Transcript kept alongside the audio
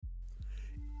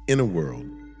In a world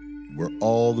where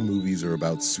all the movies are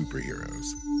about superheroes,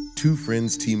 two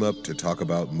friends team up to talk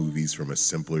about movies from a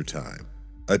simpler time,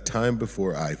 a time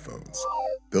before iPhones.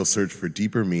 They'll search for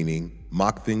deeper meaning,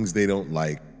 mock things they don't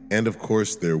like, and of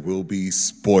course, there will be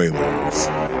spoilers.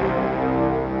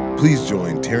 Please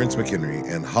join Terrence McHenry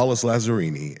and Hollis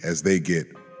Lazzarini as they get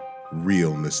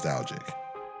real nostalgic.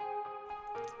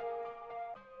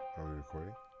 Are we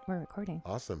recording? We're recording.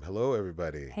 Awesome. Hello,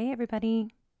 everybody. Hey,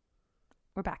 everybody.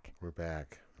 We're back. We're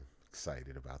back. I'm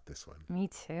excited about this one. Me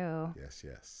too.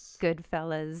 Yes.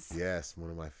 Goodfellas. Yes,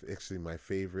 one of my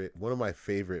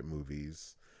favorite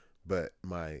movies, but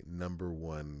my number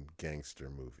one gangster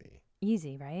movie.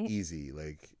 Easy, right? Easy.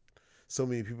 Like, so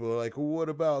many people are like, well, what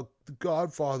about the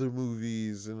Godfather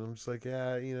movies? And I'm just like,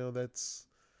 yeah, that's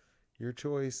your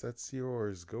choice. That's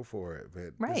yours. Go for it.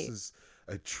 But Right. This is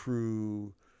a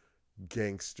true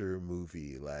gangster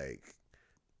movie, like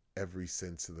every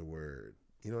sense of the word.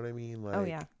 You know what I mean? Like, oh,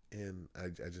 yeah. And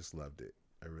I just loved it.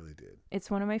 I really did.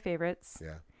 It's one of my favorites.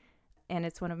 Yeah. And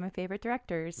it's one of my favorite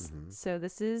directors. Mm-hmm. So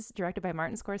this is directed by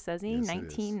Martin Scorsese, Yes,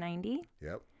 1990.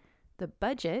 Yep. The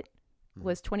budget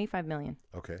was $25 million.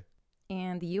 Okay.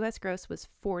 And the U.S. gross was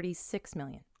 $46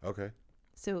 million. Okay.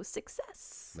 So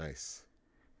success. Nice.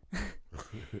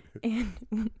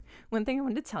 And one thing I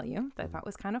wanted to tell you that I thought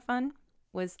was kind of fun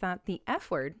was that the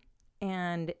F word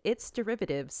and its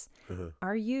derivatives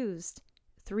are used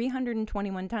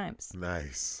 321 times.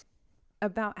 Nice.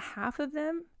 About half of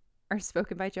them are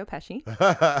spoken by Joe Pesci.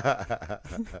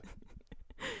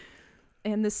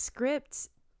 And the script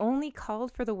only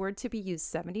called for the word to be used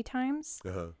 70 times,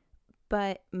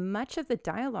 but much of the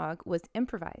dialogue was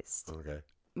improvised. Okay.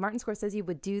 Martin Scorsese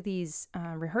would do these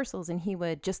rehearsals and he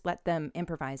would just let them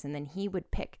improvise, and then he would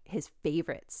pick his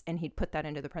favorites and he'd put that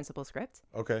into the principal script.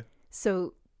 Okay.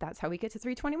 So that's how we get to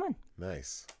 321.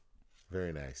 Nice.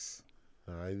 Very nice.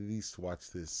 I at least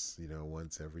watch this,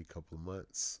 once every couple of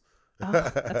months. Oh,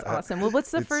 that's awesome. Well,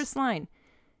 what's the first line?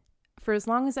 For as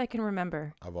long as I can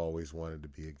remember. I've always wanted to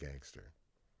be a gangster.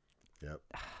 Yep.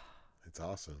 It's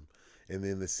awesome. And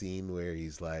then the scene where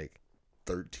he's like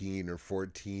 13 or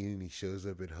 14 and he shows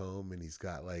up at home and he's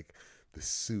got like the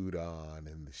suit on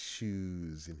and the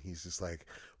shoes and he's just like,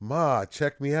 Ma,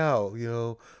 check me out,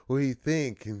 what do you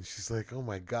think? And she's like, oh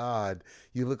my God,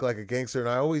 you look like a gangster. And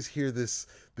I always hear this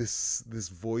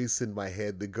voice in my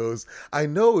head that goes, I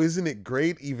know, isn't it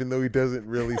great? Even though he doesn't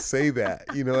really say that.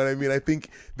 You know what I mean? I think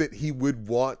that he would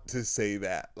want to say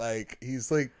that. Like, he's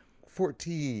like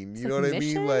 14, you know what I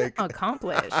mean? Like,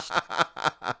 accomplished.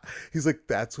 He's like,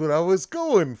 that's what I was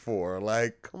going for.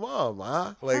 Like, come on,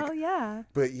 Ma. Like, hell yeah.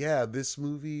 But yeah, this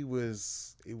movie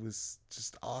was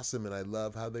just awesome. And I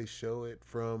love how they show it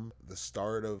from the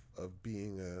start of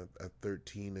being a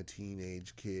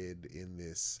teenage kid in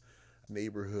this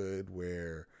neighborhood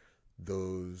where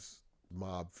those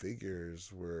mob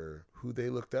figures were who they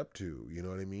looked up to. You know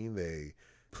what I mean? They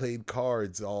played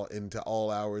cards into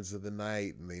all hours of the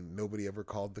night, and nobody ever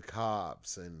called the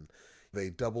cops, and they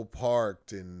double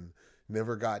parked and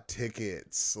never got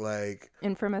tickets. Like,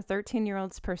 and from a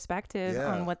 13-year-old's perspective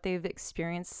on what they've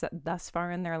experienced thus far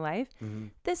in their life,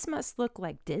 this must look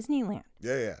like Disneyland.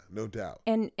 Yeah, no doubt.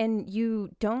 And you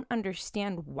don't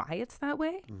understand why it's that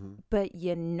way, but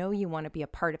you want to be a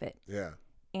part of it. Yeah.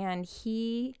 And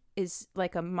he is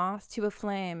like a moth to a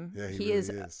flame. Yeah, he really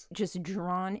is just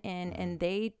drawn in, and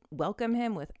they welcome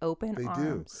him with open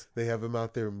arms. They have him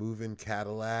out there moving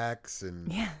Cadillacs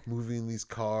and moving these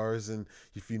cars. And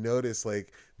if you notice,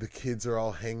 like, the kids are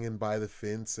all hanging by the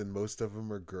fence, and most of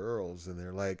them are girls, and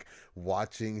they're like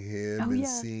watching him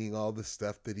seeing all the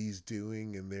stuff that he's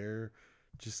doing, and they're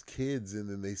just kids. And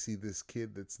then they see this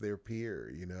kid that's their peer,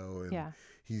 and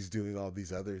he's doing all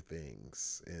these other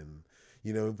things. And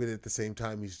but at the same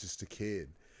time, he's just a kid.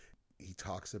 He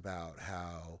talks about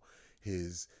how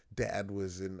his dad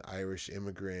was an Irish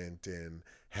immigrant and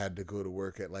had to go to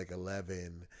work at like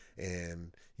 11.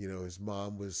 And, his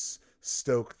mom was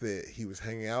stoked that he was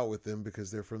hanging out with them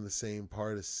because they're from the same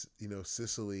part of,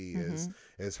 Sicily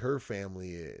as her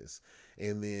family is.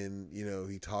 And then,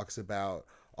 he talks about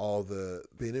all the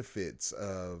benefits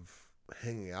of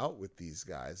hanging out with these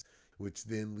guys, which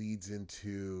then leads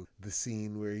into the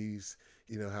scene where he's,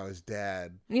 how his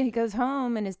dad... Yeah, he goes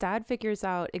home and his dad figures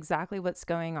out exactly what's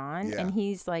going on. Yeah. And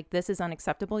he's like, this is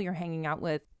unacceptable. You're hanging out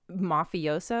with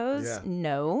mafiosos. Yeah.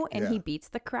 No. And he beats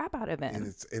the crap out of him.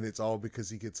 And it's all because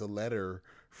he gets a letter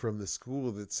from the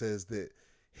school that says that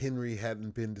Henry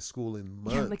hadn't been to school in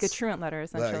months. Yeah, like a truant letter,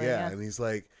 essentially. And he's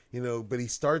like, but he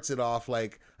starts it off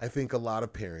like I think a lot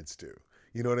of parents do.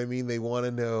 You know what I mean? They want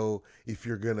to know if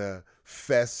you're going to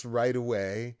fess right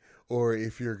away or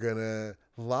if you're going to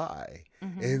lie.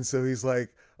 And so he's like,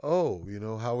 oh,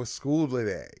 how was school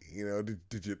today?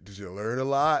 Did you learn a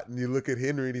lot? And you look at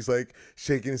Henry and he's like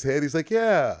shaking his head. He's like,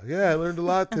 yeah, I learned a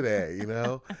lot today,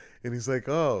 And he's like,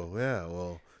 oh, yeah,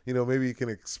 well, maybe you can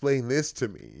explain this to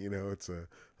me. It's a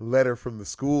letter from the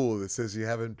school that says you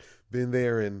haven't been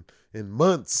there in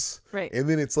months. Right. And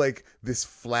then it's like this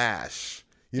flash,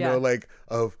 like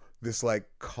of this like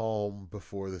calm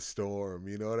before the storm.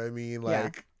 You know what I mean?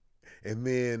 Like, and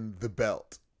then the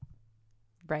belt.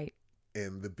 Right.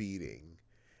 And the beating.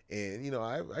 And,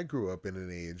 I grew up in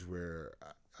an age where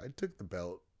I took the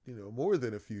belt, more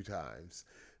than a few times.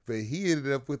 But he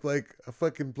ended up with like a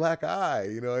fucking black eye.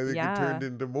 I think it turned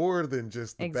into more than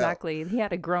just the exactly. belt. He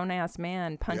had a grown-ass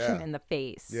man punch him in the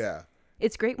face. Yeah.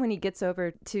 It's great when he gets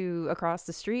over to across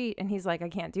the street and he's like, I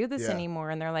can't do this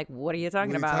anymore. And they're like, what are you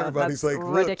talking about? That's he's like,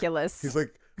 ridiculous. He's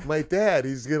like, my dad,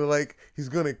 he's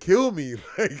gonna kill me.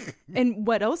 Like, and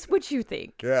what else would you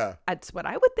think? Yeah. That's what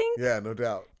I would think. Yeah, no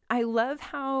doubt. I love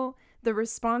how the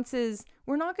response is,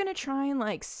 we're not going to try and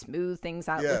like smooth things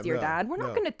out with your dad. We're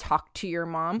not going to talk to your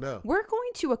mom. No. We're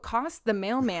going to accost the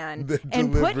mailman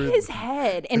and put his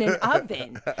head in an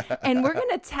oven. And we're going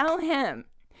to tell him,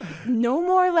 no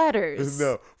more letters.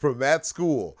 No, from that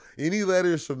school. Any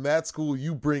letters from that school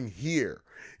you bring here.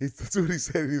 That's what he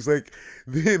said. He's like,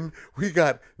 then we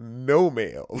got no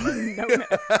mail. No mail.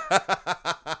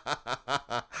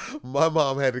 My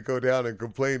mom had to go down and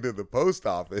complain to the post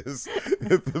office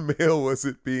that the mail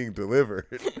wasn't being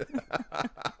delivered.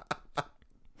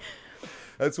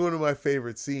 That's one of my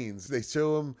favorite scenes. They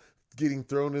show him getting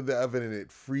thrown in the oven and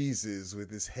it freezes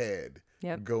with his head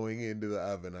going into the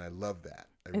oven. I love that.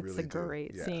 It's a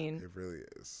great scene. It really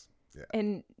is. Yeah.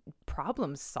 And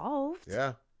problem solved.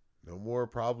 Yeah. No more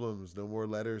problems. No more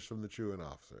letters from the truant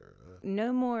officer.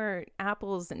 No more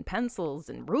apples and pencils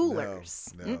and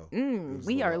rulers. No.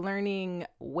 We are learning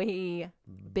way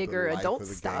bigger adult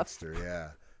stuff.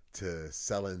 Gangster, to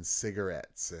selling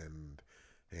cigarettes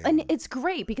and it's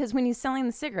great because when he's selling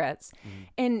the cigarettes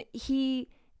and he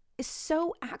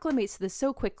so acclimates to this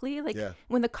so quickly, like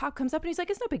when the cop comes up and he's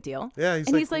like, it's no big deal. Yeah,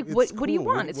 he's like, what do you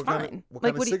want? It's fine. What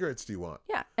kind of cigarettes do you want?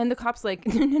 Yeah, and the cop's like,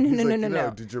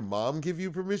 no. Did your mom give you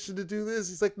permission to do this?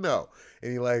 He's like, no.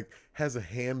 And he like has a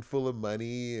handful of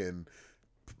money and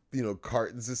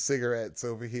cartons of cigarettes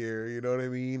over here. You know what I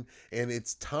mean? And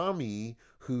it's Tommy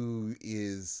who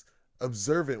is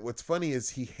observant. What's funny is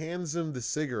he hands him the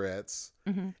cigarettes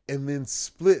and then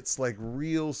splits like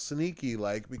real sneaky,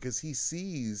 like, because he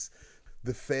sees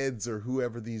the feds or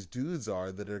whoever these dudes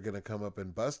are that are going to come up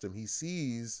and bust him. He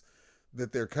sees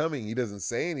that they're coming. He doesn't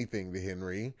say anything to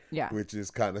Henry, which is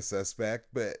kind of suspect,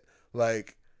 but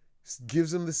like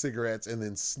gives him the cigarettes and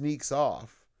then sneaks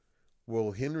off.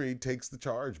 Well, Henry takes the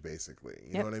charge basically.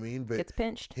 You know what I mean? But gets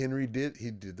pinched. Henry did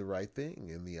the right thing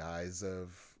in the eyes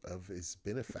of his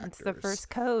benefactors. It's the first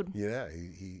code. Yeah,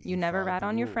 you never rat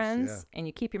on your friends and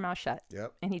you keep your mouth shut.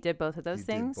 Yep. And he did both of those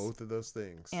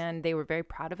things. And they were very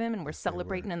proud of him and were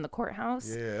celebrating in the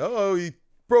courthouse. Yeah. Oh, he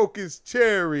broke his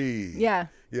cherry. Yeah.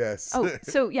 Yes. Oh,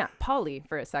 so yeah, Paulie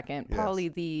for a second. Yes.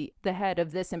 Paulie, the head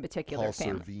of this in particular Paul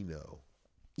family. Sorvino.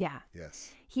 Yeah.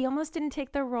 Yes. He almost didn't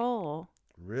take the role.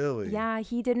 Really? Yeah,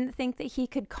 he didn't think that he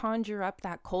could conjure up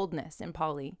that coldness in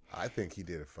Paulie. I think he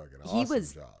did a fucking awesome job. He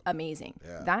was amazing.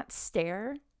 Yeah. That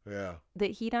stare that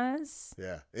he does.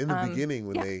 Yeah. In the beginning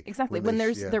when they... Exactly. When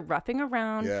they're roughing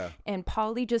around and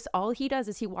Paulie just, all he does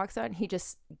is he walks out and he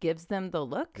just gives them the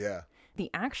look. Yeah.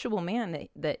 The actual man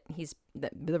that he's,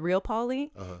 the real Paulie,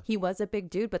 he was a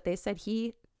big dude, but they said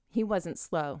he wasn't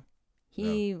slow.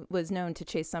 He was known to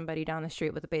chase somebody down the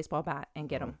street with a baseball bat and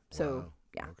get him. So,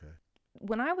 yeah. Okay.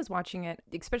 When I was watching it,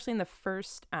 especially in the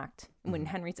first act, when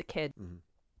Henry's a kid,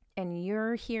 and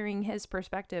you're hearing his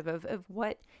perspective of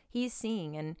what he's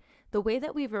seeing, and the way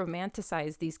that we've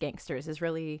romanticized these gangsters is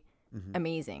really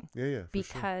amazing. Yeah,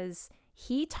 because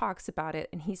he talks about it,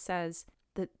 and he says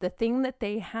that the thing that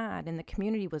they had in the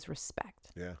community was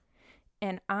respect. Yeah.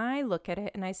 And I look at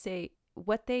it and I say,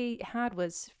 what they had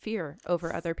was fear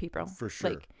over other people. For sure.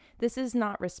 Like, this is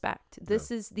not respect.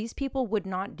 These people would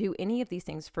not do any of these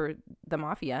things for the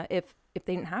mafia if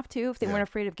they didn't have to, if they weren't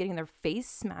afraid of getting their face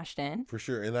smashed in. For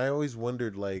sure. And I always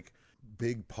wondered, like,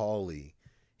 Big Paulie,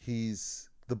 he's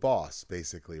the boss,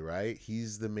 basically, right?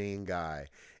 He's the main guy.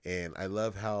 And I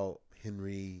love how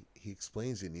Henry, he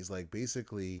explains it. And he's like,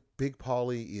 basically, Big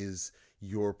Paulie is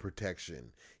your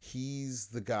protection. He's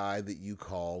the guy that you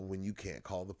call when you can't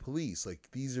call the police. Like,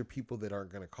 these are people that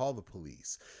aren't going to call the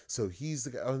police. So he's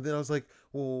the guy. And then I was like,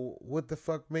 well, what the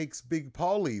fuck makes Big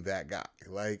Paulie that guy?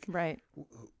 Like, right.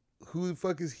 who the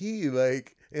fuck is he?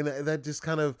 Like, and that just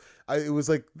kind of, it was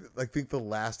like, I think the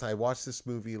last time I watched this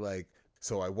movie, like,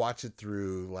 so I watch it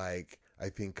through, like, I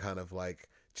think kind of like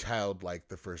childlike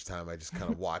the first time. I just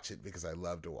kind of watch it because I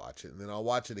love to watch it. And then I'll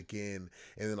watch it again,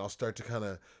 and then I'll start to kind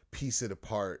of piece it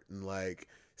apart and like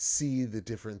see the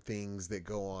different things that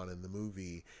go on in the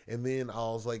movie. And then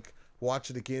I'll like watch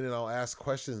it again and I'll ask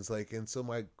questions like, and so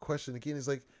my question again is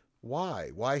like,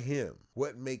 why him?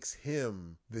 What makes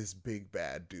him this big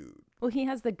bad dude? Well, he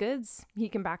has the goods. He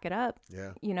can back it up.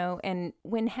 Yeah. You know, and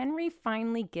when Henry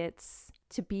finally gets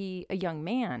to be a young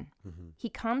man, he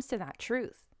comes to that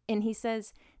truth. And he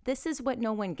says, this is what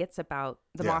no one gets about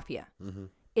the mafia.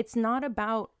 It's not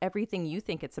about everything you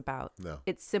think it's about. No.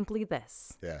 It's simply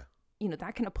this. Yeah. You know,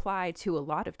 that can apply to a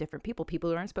lot of different people.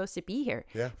 People who aren't supposed to be here.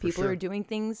 Yeah, people who are doing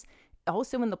things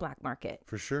also in the black market.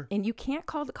 For sure. And you can't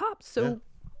call the cops. So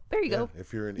there you go.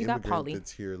 If you're an immigrant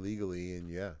that's here legally,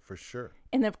 and for sure.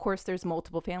 And then, of course, there's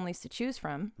multiple families to choose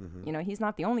from. You know, he's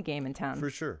not the only game in town.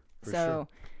 For sure.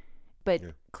 But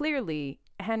clearly,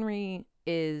 Henry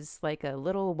is like a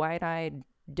little wide-eyed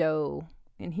doe,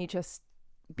 and he just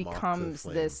becomes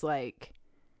this like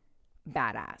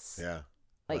badass. Yeah.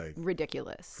 Like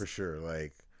ridiculous. For sure.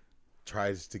 Like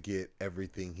tries to get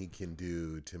everything he can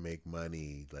do to make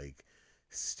money, like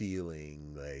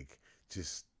stealing, like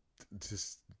just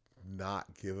not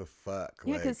give a fuck.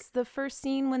 Yeah, because the first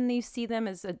scene when you see them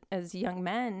as young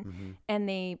men, and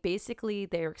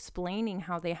they're explaining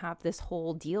how they have this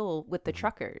whole deal with the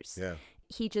truckers. Yeah.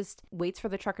 He just waits for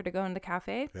the trucker to go in the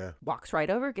cafe, walks right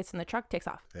over, gets in the truck, takes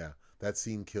off. Yeah. That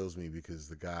scene kills me because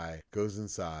the guy goes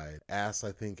inside, asks,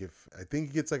 I think he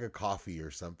gets like a coffee or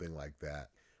something like that.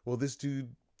 Well, this dude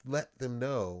let them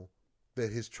know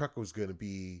that his truck was going to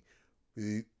be,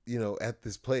 at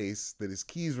this place, that his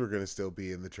keys were going to still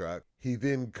be in the truck. He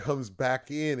then comes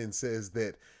back in and says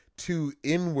that 2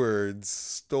 N-words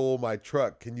stole my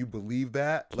truck. Can you believe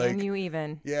that? Can you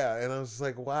even? Yeah. And I was just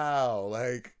like, wow,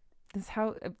 like.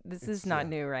 This is not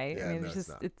new, right? Yeah, I mean,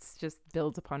 it's just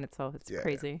builds upon itself. It's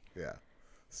crazy. Yeah.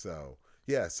 So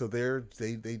they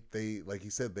like you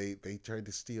said, they tried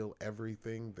to steal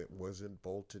everything that wasn't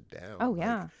bolted down. Oh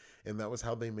yeah. And that was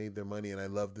how they made their money. And I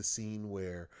love the scene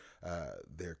where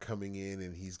they're coming in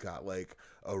and he's got like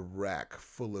a rack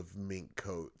full of mink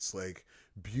coats, like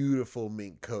beautiful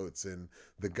mink coats, and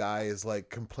the guy is like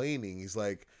complaining. He's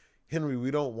like, Henry,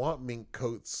 we don't want mink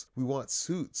coats. We want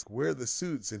suits. Where are the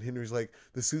suits? And Henry's like,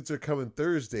 the suits are coming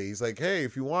Thursday. He's like, hey,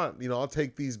 if you want, I'll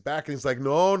take these back. And he's like,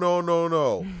 no.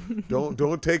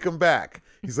 Don't take them back.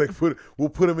 He's like, we'll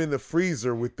put them in the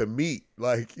freezer with the meat.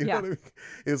 Like, you know what I mean?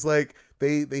 It's like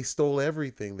they stole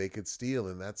everything they could steal.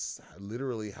 And that's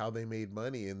literally how they made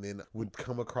money. And then would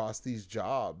come across these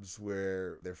jobs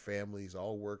where their families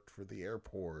all worked for the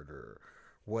airport or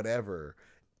whatever.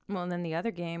 Well, and then the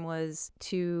other game was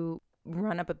to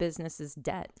run up a business's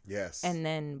debt. Yes. And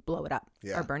then blow it up.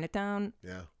 Yeah. Or burn it down.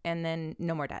 Yeah. And then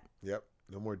no more debt. Yep.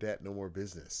 No more debt, no more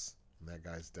business. And that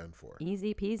guy's done for.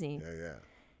 Easy peasy. Yeah.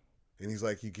 And he's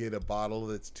like, you get a bottle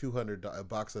that's $200, a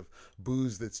box of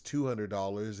booze that's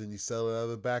 $200, and you sell it out of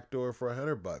the back door for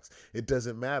 $100. It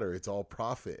doesn't matter. It's all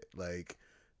profit. Like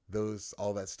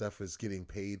all that stuff is getting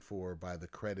paid for by the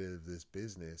credit of this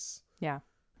business. Yeah.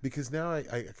 Because now I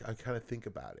kind of think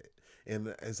about it,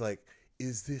 and it's like,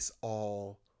 is this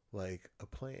all like a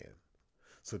plan?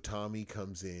 So Tommy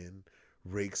comes in,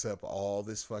 rakes up all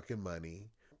this fucking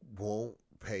money, won't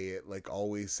pay it, like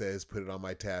always says, put it on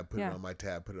my tab, put it on my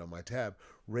tab, put it on my tab,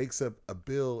 rakes up a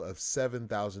bill of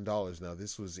 $7,000. Now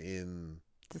this was in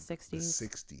the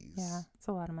 60s. Yeah, it's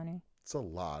a lot of money. It's a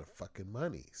lot of fucking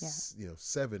money. Yeah.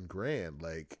 $7,000,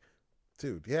 like.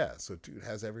 Dude, yeah. So dude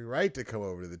has every right to come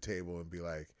over to the table and be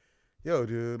like, yo,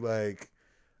 dude, like,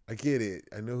 I get it.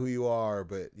 I know who you are,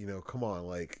 but, come on,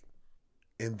 like.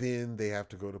 And then they have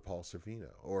to go to Paul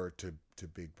Sorvino or to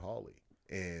Big Paulie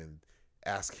and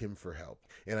ask him for help.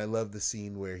 And I love the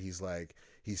scene where he's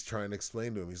trying to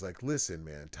explain to him. He's like, listen,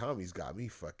 man, Tommy's got me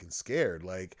fucking scared.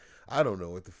 Like, I don't know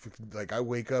what like, I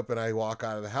wake up and I walk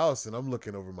out of the house and I'm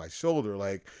looking over my shoulder.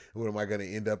 Like, what am I going to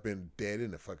end up dead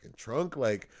in a fucking trunk?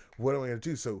 Like, what am I going to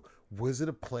do? So was it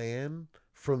a plan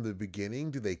from the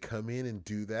beginning? Do they come in and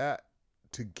do that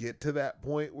to get to that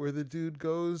point where the dude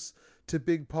goes to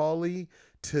Big Paulie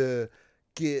to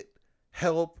get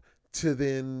help, to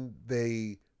then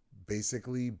they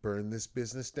basically burn this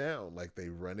business down? Like, they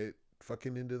run it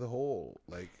fucking into the hole?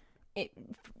 Like,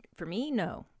 for me,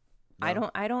 no. I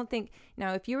don't think.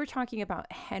 Now, if you were talking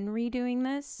about Henry doing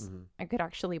this, I could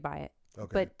actually buy it. Okay.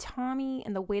 But Tommy,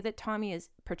 and the way that Tommy is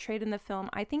portrayed in the film,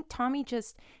 I think Tommy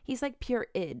he's like pure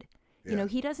id. You know,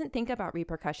 he doesn't think about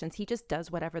repercussions. He just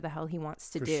does whatever the hell he wants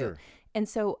to do. Sure. And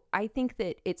so I think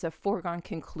that it's a foregone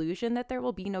conclusion that there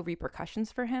will be no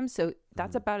repercussions for him. So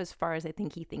that's about as far as I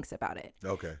think he thinks about it.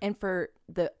 Okay. And for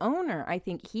the owner, I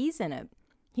think he's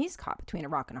caught between a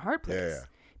rock and a hard place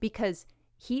because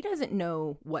he doesn't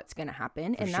know what's going to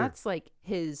happen. And that's like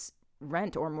his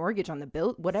rent or mortgage on the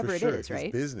bill, whatever it is,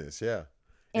 right? His business, yeah.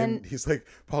 And he's like,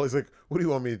 Polly's like, what do you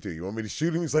want me to do? You want me to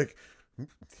shoot him? He's like,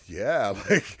 yeah.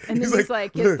 Like, and then he's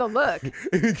like gives the look. And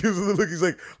he gives him the look. He's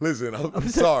like, listen, I'm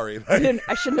sorry. Like,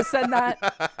 I shouldn't have said that.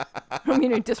 I don't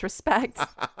mean to disrespect.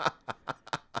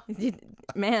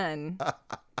 Man.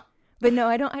 But no,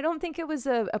 I don't think it was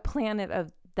a plan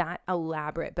of that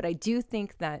elaborate. But I do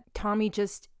think that Tommy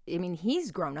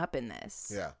he's grown up in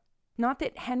this. Yeah. Not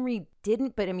that Henry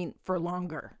didn't, but I mean, for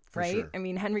longer, right? Sure. I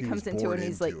mean, Henry comes into it and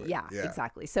he's like, yeah,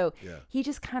 exactly. So he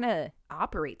just kind of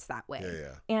operates that way.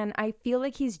 Yeah. And I feel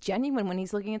like he's genuine when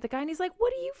he's looking at the guy and he's like,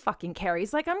 what do you fucking care?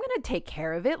 He's like, I'm going to take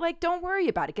care of it. Like, don't worry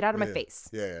about it. Get out of my face.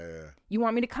 Yeah. You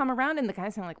want me to come around? And the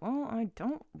guy's like, well, I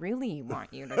don't really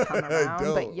want you to come around,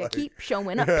 but you keep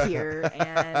showing up here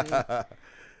and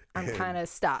I'm kind of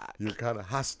stuck. You're kind of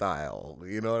hostile.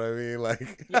 You know what I mean?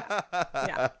 Like,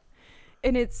 yeah.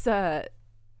 And it's, I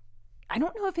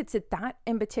don't know if it's at that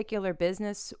in particular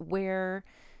business where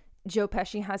Joe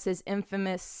Pesci has his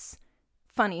infamous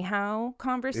funny how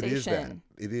conversation.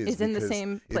 It is. It's in the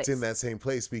same place. It's in that same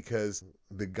place because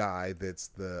the guy that's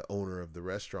the owner of the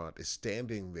restaurant is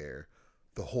standing there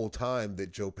the whole time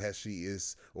that Joe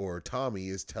Pesci or Tommy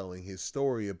is telling his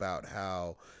story about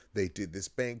how they did this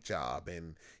bank job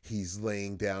and he's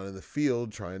laying down in the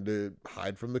field trying to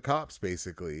hide from the cops,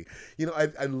 basically. You know,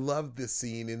 I love this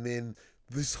scene. And then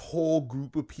this whole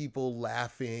group of people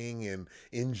laughing and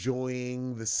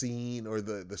enjoying the scene or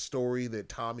the story that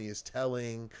Tommy is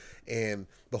telling. And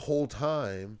the whole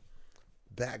time,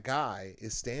 that guy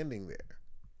is standing there.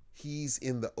 He's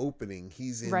in the opening.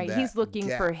 He's in that he's looking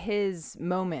gap. For his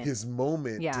moment.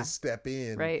 To step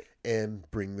in and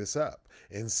bring this up.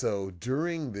 And so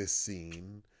during this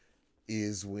scene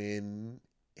is when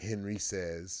Henry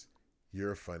says,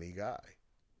 "You're a funny guy."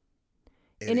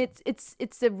 And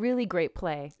it's a really great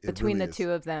play between the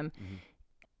two of them.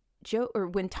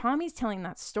 Mm-hmm. When Tommy's telling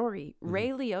that story,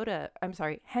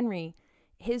 Henry,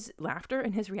 his laughter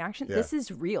and his reaction, this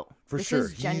is real. This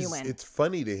is genuine. It's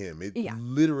funny to him. It's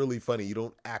literally funny. You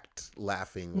don't act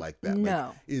laughing like that. No.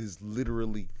 Like, it is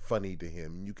literally funny to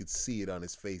him. You could see it on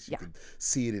his face. You could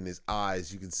see it in his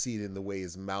eyes. You can see it in the way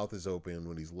his mouth is open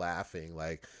when he's laughing.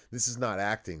 Like, this is not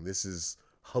acting. This is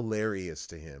hilarious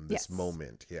to him, this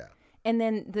moment. Yeah. And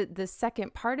then the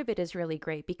second part of it is really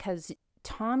great because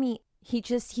Tommy, he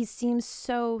seems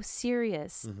so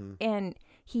serious and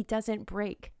he doesn't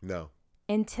break. No.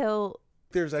 Until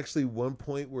there's actually one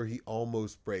point where he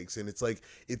almost breaks, and it's like,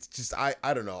 it's just,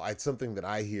 I don't know, it's something that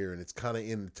I hear, and it's kind of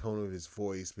in the tone of his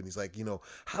voice, but he's like, you know,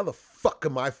 how the fuck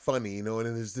am I funny, you know? And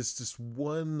then there's this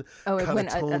one kind of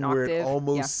tone where it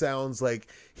almost sounds like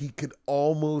he could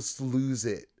almost lose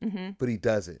it, but he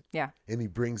doesn't. Yeah. And he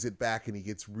brings it back, and he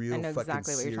gets real fucking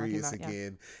serious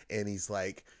again, and he's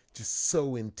like, just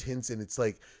so intense. And it's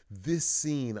like, this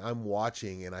scene I'm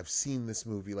watching, and I've seen this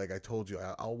movie, like I told you,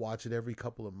 I'll watch it every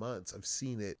couple of months. I've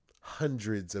seen it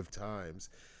hundreds of times.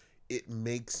 It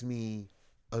makes me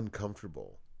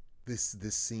uncomfortable. This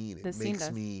scene, it makes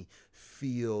me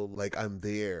feel like I'm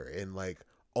there, and like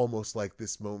almost like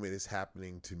this moment is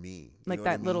happening to me. You like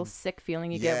that little sick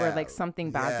feeling you get where like something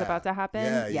bad's about to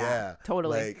happen. Yeah,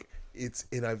 totally. Like,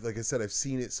 and like I said, I've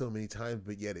seen it so many times,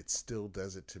 but yet it still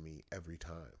does it to me every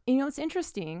time. You know, what's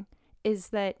interesting is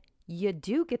that you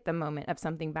do get the moment of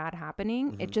something bad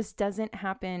happening. It just doesn't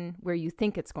happen where you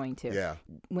think it's going to. Yeah.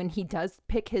 When he does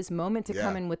pick his moment to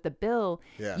come in with the bill,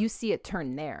 you see it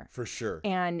turn there. For sure.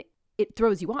 And it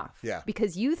throws you off. Yeah.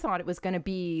 Because you thought it was going to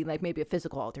be like maybe a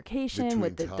physical altercation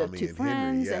with the two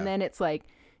friends. Henry, and then it's like,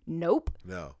 nope.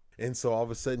 No. And so all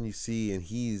of a sudden you see, and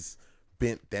he's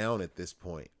bent down at this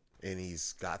point. And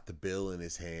he's got the bill in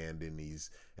his hand, and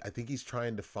I think he's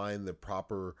trying to find the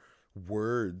proper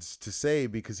words to say,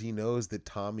 because he knows that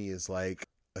Tommy is like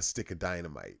a stick of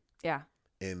dynamite. Yeah.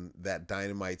 And that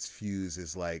dynamite's fuse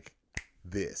is like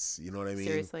this, you know what I mean?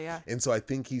 Seriously, yeah. And so I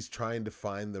think he's trying to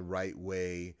find the right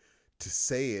way to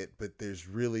say it, but there's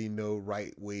really no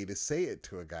right way to say it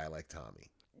to a guy like Tommy.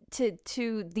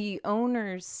 To the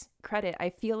owner's credit, I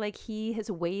feel like he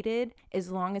has waited as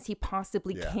long as he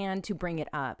possibly can to bring it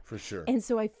up. For sure. And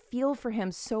so I feel for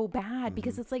him so bad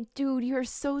because it's like, dude, you're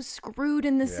so screwed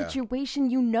in this situation.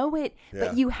 You know it,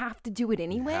 but you have to do it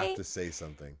anyway. You have to say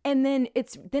something. And then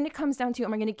it comes down to,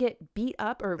 am I going to get beat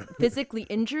up or physically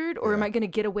injured, or am I going to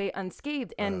get away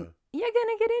unscathed? And you're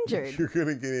gonna get injured. You're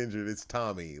gonna get injured. It's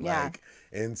Tommy. Yeah. Like,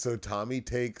 and so Tommy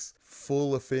takes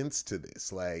full offense to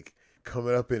this. Like,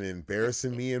 coming up and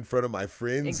embarrassing me in front of my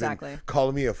friends. Exactly. And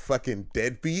calling me a fucking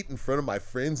deadbeat in front of my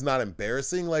friends. Not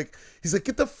embarrassing. Like, he's like,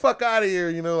 get the fuck out of here.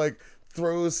 You know, like,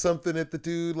 throws something at the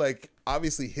dude. Like,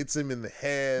 obviously hits him in the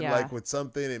head. Yeah. Like, with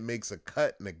something. It makes a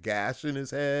cut and a gash in his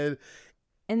head.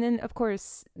 And then, of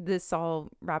course, this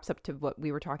all wraps up to what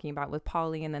we were talking about with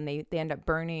Polly. And then they end up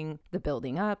burning the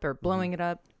building up or blowing it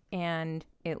up. And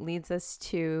it leads us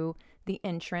to the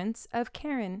entrance of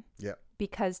Karen. Yep.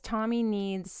 Because Tommy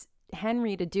needs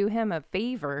Henry to do him a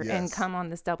favor and come on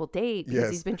this double date because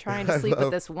he's been trying to sleep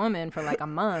with this woman for like a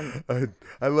month.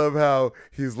 I love how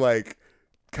he's like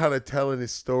kind of telling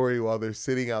his story while they're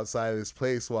sitting outside of this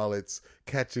place while it's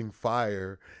catching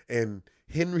fire, and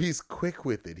Henry's quick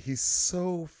with it. He's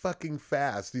so fucking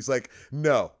fast. He's like,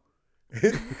 no.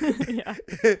 Yeah.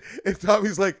 And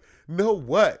Tommy's like, no,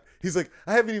 what? He's like,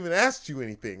 I haven't even asked you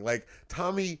anything. Like,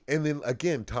 Tommy, and then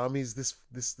again, Tommy's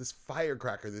this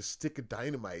firecracker, this stick of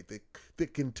dynamite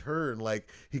that can turn. Like,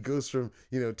 he goes from,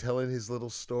 telling his little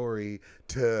story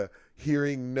to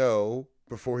hearing no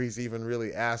before he's even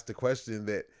really asked a question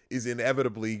that is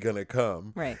inevitably gonna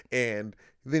come. Right. And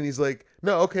then he's like,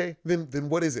 no, okay, then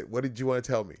what is it? What did you want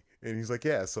to tell me? And he's like,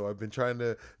 yeah, so I've been trying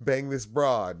to bang this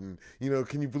broad. And,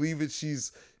 can you believe it?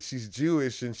 She's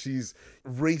Jewish and she's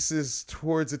racist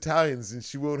towards Italians and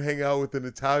she won't hang out with an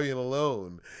Italian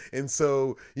alone. And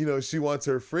so, she wants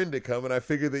her friend to come. And I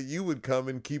figured that you would come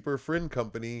and keep her friend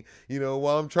company,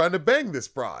 while I'm trying to bang this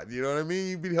broad. You know what I mean?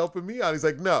 You'd be helping me out. He's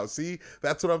like, no, see,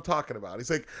 that's what I'm talking about.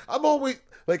 He's like, I'm always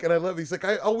like, and I love it. He's like,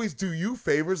 I always do you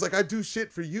favors. Like, I do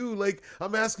shit for you. Like,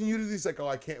 I'm asking you to do. He's like, oh,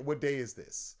 I can't. What day is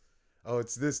this? Oh,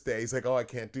 it's this day. He's like, oh, I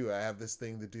can't do it. I have this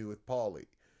thing to do with Paulie,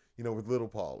 with little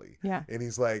Paulie. Yeah. And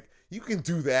he's like, you can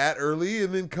do that early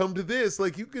and then come to this.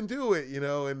 Like, you can do it,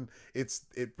 and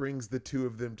it brings the two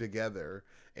of them together.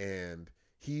 And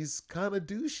he's kind of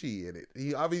douchey in it.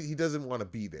 He doesn't want to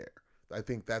be there. I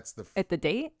think that's at the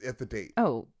date? At the date.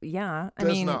 Oh, yeah.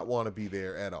 Does not want to be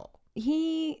there at all.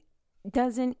 He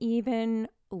doesn't even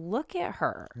look at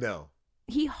her. No.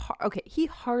 He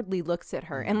hardly looks at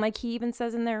her. And like he even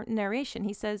says in their narration,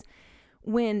 he says,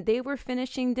 when they were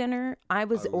finishing dinner, I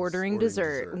was ordering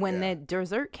dessert. When the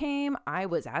dessert came, I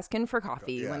was asking for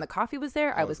coffee. Yeah. When the coffee was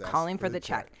there, I was calling for the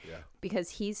check. Yeah. Because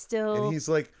he's still... And he's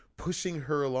like pushing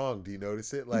her along. Do you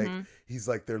notice it? Like, he's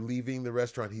like, they're leaving the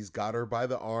restaurant. He's got her by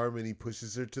the arm and he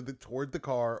pushes her toward the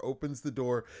car, opens the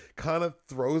door, kind of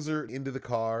throws her into the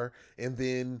car. And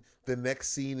then the next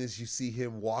scene is you see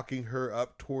him walking her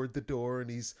up toward the door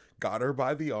and he's got her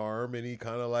by the arm and he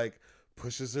kind of like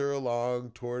pushes her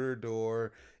along toward her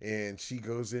door and she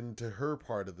goes into her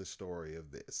part of the story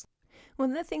of this. One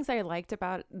of the things I liked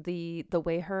about the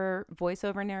way her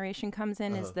voiceover narration comes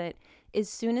in is that as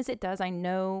soon as it does, I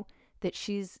know that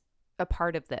she's a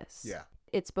part of this. Yeah.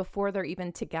 It's before they're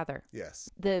even together.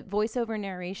 Yes. The voiceover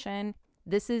narration,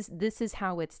 this is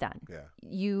how it's done. Yeah.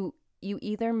 You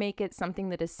either make it something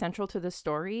that is central to the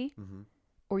story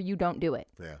or you don't do it.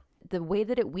 Yeah. The way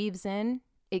that it weaves in,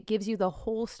 it gives you the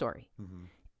whole story.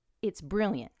 It's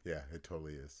brilliant. Yeah, it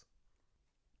totally is.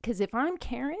 Because if I'm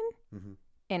Karen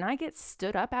and I get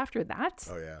stood up after that,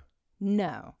 oh yeah,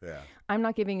 no, yeah, I'm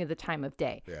not giving you the time of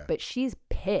day. Yeah. But she's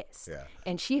pissed. Yeah.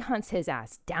 And she hunts his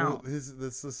ass down. Well,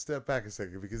 let's step back a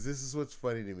second because this is what's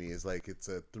funny to me is like it's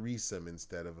a threesome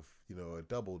instead of a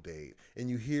double date, and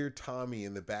you hear Tommy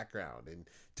in the background, and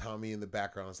Tommy in the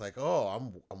background is like,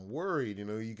 oh, I'm worried.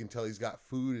 You can tell he's got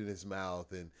food in his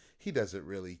mouth and he doesn't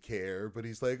really care, but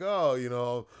he's like,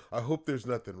 oh, I hope there's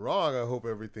nothing wrong. I hope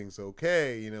everything's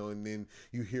okay, and then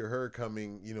you hear her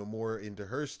coming, more into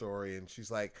her story. And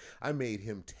she's like, I made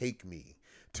him take me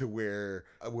to where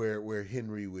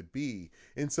Henry would be.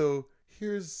 And so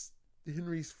here's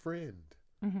Henry's friend.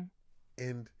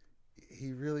 And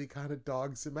he really kind of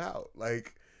dogs him out.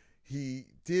 Like, he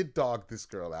did dog this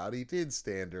girl out. He did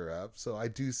stand her up. So I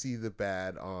do see the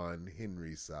bad on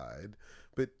Henry's side.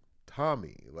 But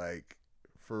Tommy, like,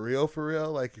 for real,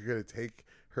 like, you're going to take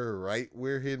her right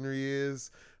where Henry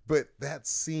is. But that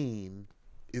scene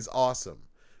is awesome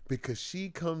because she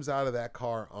comes out of that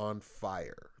car on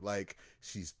fire. Like,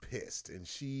 she's pissed and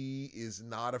she is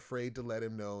not afraid to let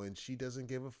him know. And she doesn't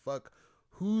give a fuck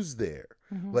who's there.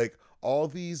 Like, all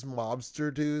these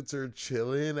mobster dudes are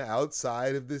chilling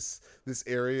outside of this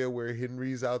area where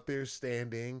Henry's out there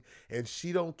standing, and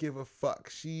she don't give a fuck.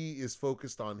 She is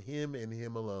focused on him and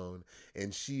him alone,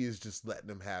 and she is just letting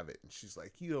him have it. And she's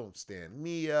like, you don't stand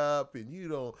me up, and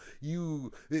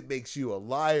it makes you a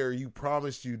liar. You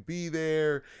promised you'd be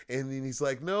there. And then he's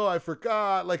like, no, I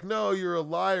forgot. Like, no, you're a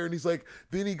liar. And he's like,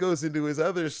 then he goes into his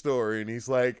other story, and he's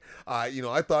like, I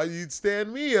thought you'd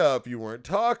stand me up. You weren't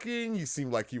talking. You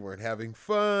seemed like you weren't having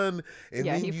fun. And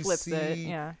yeah, then he flips it.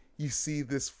 Yeah. You see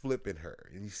this flip in her,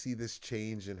 and you see this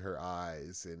change in her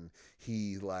eyes, and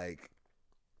he like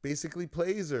basically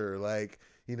plays her like,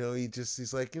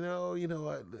 he's like,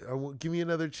 I won't give me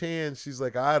another chance. She's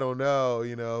like, I don't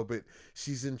know, but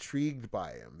she's intrigued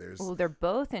by him. They're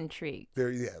both intrigued.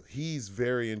 He's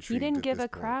very intrigued. He didn't give a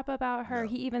crap about her. No.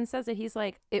 He even says it. He's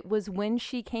like, it was when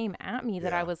she came at me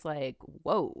that I was like,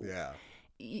 whoa. Yeah.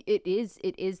 It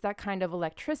is that kind of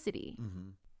electricity. Mm-hmm.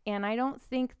 And I don't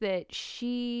think that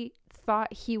she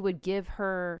thought he would give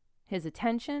her his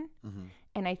attention. Mm-hmm.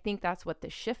 And I think that's what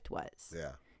the shift was.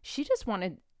 Yeah. She just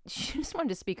wanted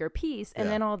to speak her piece. And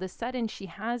then all of a sudden she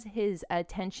has his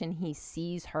attention. He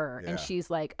sees her and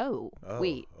she's like,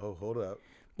 wait. Oh, hold up.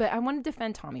 But I want to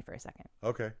defend Tommy for a second.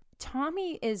 Okay.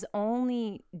 Tommy is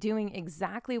only doing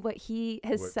exactly what he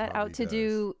has set out to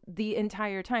do the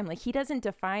entire time. Like, he doesn't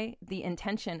defy the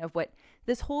intention of what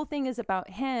this whole thing is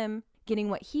about, him getting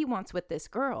what he wants with this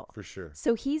girl. For sure.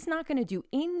 So he's not going to do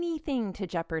anything to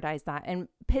jeopardize that, and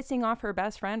pissing off her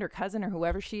best friend or cousin or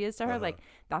whoever she is to her. Like,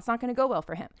 that's not going to go well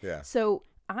for him. Yeah. So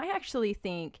I actually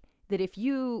think that if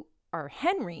you are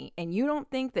Henry and you don't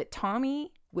think that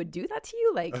Tommy would do that to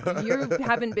you, like, you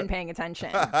haven't been paying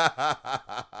attention.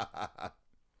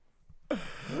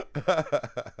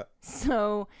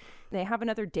 So they have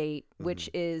another date, which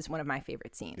is one of my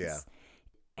favorite scenes. Yeah.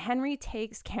 Henry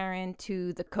takes Karen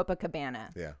to the Copacabana.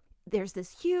 Yeah. There's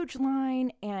this huge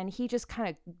line, and he just kind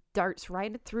of darts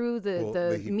right through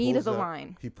the meat of the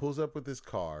line. He pulls up with his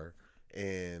car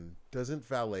and doesn't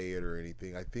valet it or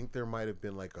anything. I think there might have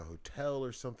been like a hotel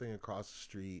or something across the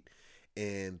street,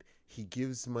 and he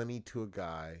gives money to a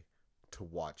guy to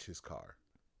watch his car.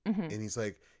 Mm-hmm. And he's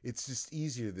like, it's just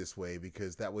easier this way,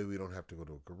 because that way we don't have to go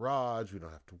to a garage. We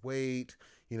don't have to wait.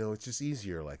 It's just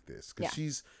easier like this. Because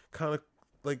she's kind of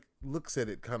like looks at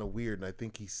it kind of weird. And I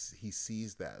think he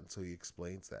sees that. And so he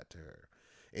explains that to her.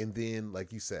 And then,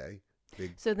 like you say,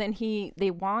 so then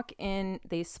they walk in,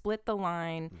 they split the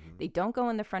line. Mm-hmm. They don't go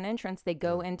in the front entrance. They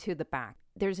go into the back.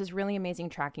 There's this really amazing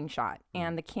tracking shot,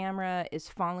 and the camera is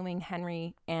following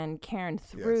Henry and Karen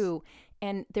through. Yes.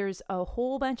 And there's a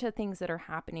whole bunch of things that are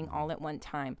happening all at one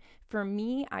time. For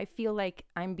me, I feel like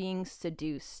I'm being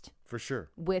seduced. For sure.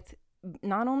 With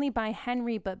not only by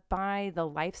Henry, but by the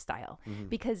lifestyle,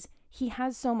 because he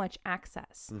has so much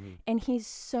access, and he's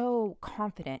so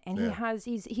confident, and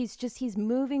he's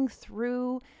moving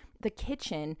through the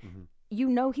kitchen.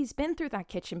 He's been through that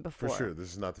kitchen before. For sure.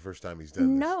 This is not the first time he's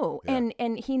done this. No. Yeah.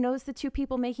 And he knows the two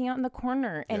people making out in the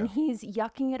corner, and he's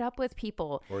yucking it up with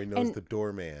people. Or he knows the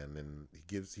doorman, and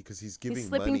he's giving he's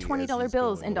slipping $20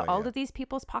 bills into all of these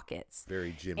people's pockets.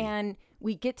 Very Jimmy. And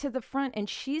we get to the front, and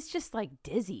she's just like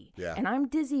dizzy. Yeah. And I'm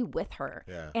dizzy with her.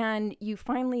 Yeah. And you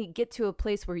finally get to a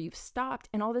place where you've stopped,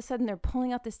 and all of a sudden they're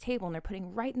pulling out this table, and they're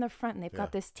putting right in the front, and they've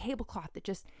got this tablecloth that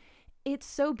it's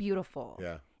so beautiful.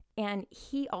 Yeah. And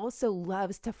he also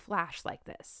loves to flash like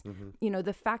this. Mm-hmm.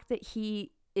 The fact that he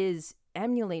is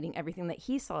emulating everything that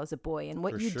he saw as a boy, and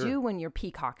what do when you're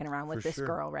peacocking around with this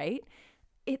girl, right?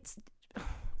 It's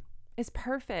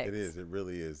perfect. It is. It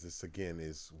really is. This, again,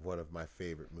 is one of my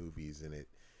favorite movies, and it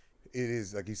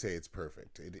is, like you say, it's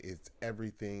perfect. It's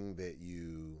everything that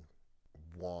you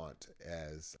want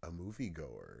as a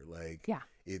moviegoer. Like,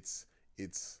 it's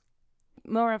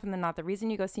more often than not, the reason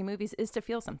you go see movies is to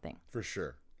feel something. For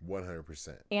sure.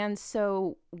 100%. And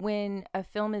so when a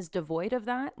film is devoid of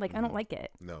that, like, I don't like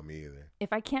it. No, me either.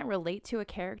 If I can't relate to a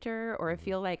character, or I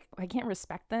feel like I can't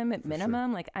respect them at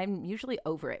minimum, like, I'm usually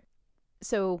over it.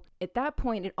 So at that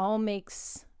point, it all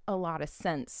makes a lot of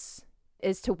sense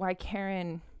as to why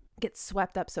Karen gets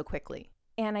swept up so quickly.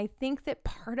 And I think that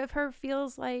part of her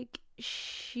feels like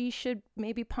she should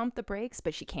maybe pump the brakes,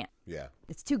 but she can't. Yeah.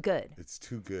 It's too good. It's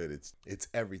too good. It's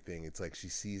everything. It's like she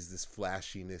sees this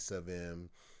flashiness of him.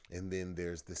 And then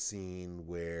there's the scene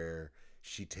where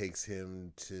she takes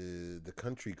him to the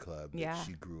country club that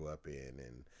she grew up in.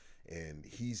 And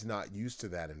he's not used to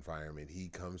that environment. He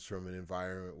comes from an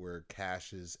environment where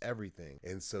cash is everything.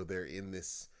 And so they're in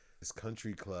this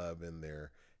country club, and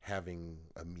they're having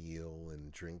a meal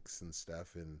and drinks and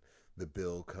stuff. And the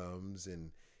bill comes,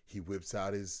 and he whips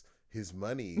out his his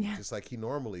money just like he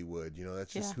normally would.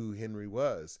 That's just who Henry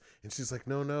was. And she's like,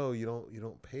 no, you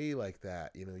don't pay like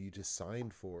that. You just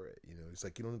signed for it. He's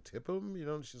like, you don't tip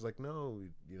him. She's like, no,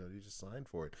 you just signed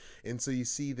for it. And so you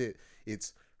see that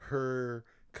it's her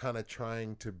kind of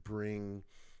trying to bring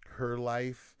her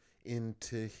life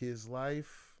into his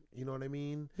life. You know what I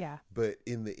mean? Yeah. But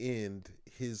in the end,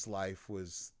 his life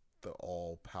was the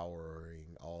all-powering,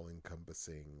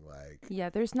 all-encompassing, like... Yeah,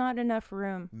 there's not enough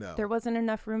room. No. There wasn't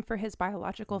enough room for his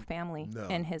biological family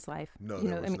in his life. No,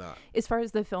 there was not. As far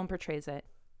as the film portrays it.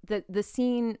 The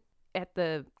scene at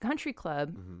the country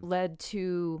club led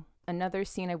to another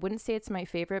scene. I wouldn't say it's my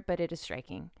favorite, but it is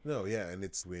striking. No, yeah, and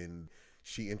it's when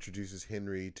she introduces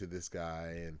Henry to this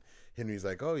guy, and Henry's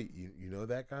like, oh, you know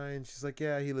that guy? And she's like,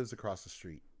 yeah, he lives across the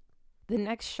street. The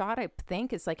next shot, I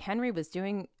think, is like Henry was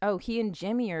doing. Oh, he and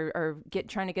Jimmy are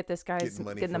trying to get this guy's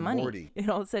getting the money. Morty. And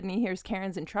all of a sudden, he hears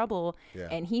Karen's in trouble,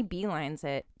 and he beelines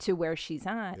it to where she's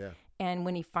at. Yeah. And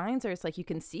when he finds her, it's like you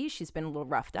can see she's been a little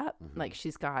roughed up. Like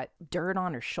she's got dirt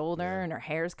on her shoulder, and her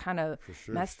hair's kind of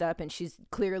messed up, and she's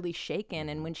clearly shaken.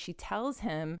 And when she tells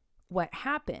him what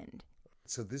happened.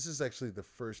 So this is actually the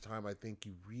first time I think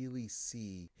you really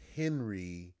see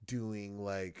Henry doing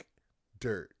like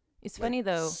dirt. It's funny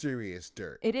though. Serious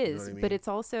dirt. It is, but it's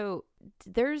also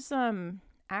there's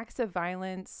acts of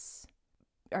violence,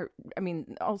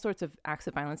 all sorts of acts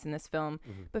of violence in this film.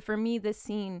 But for me, this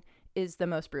scene is the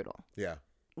most brutal. Yeah.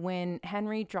 When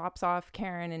Henry drops off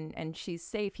Karen and she's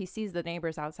safe, he sees the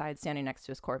neighbors outside standing next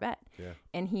to his Corvette. Yeah.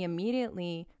 And he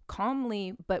immediately,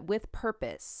 calmly, but with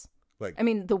purpose. Like,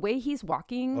 the way he's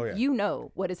walking,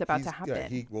 what is about to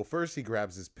happen. First he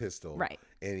grabs his pistol, right,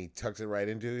 and he tucks it right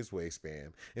into his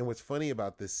waistband. And what's funny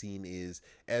about this scene is,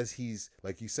 as he's,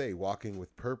 like you say, walking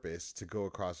with purpose to go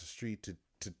across the street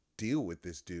to deal with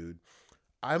this dude,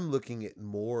 I'm looking at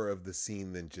more of the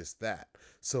scene than just that.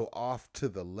 So off to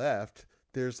the left,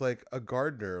 there's like a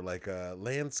gardener, like a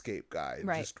landscape guy,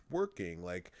 just working.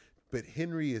 But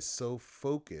Henry is so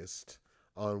focused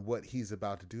on what he's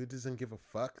about to do, it doesn't give a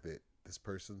fuck that this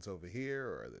person's over here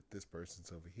or that this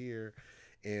person's over here.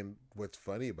 And what's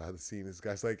funny about the scene is,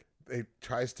 guys, like, it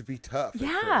tries to be tough.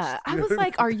 Yeah, I was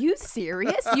like, are you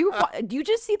serious? You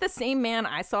just see the same man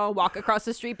I saw walk across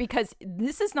the street? Because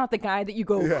this is not the guy that you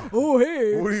go, oh,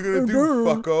 hey. What are you going to do,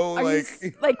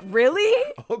 fucko? Like,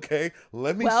 really? Okay,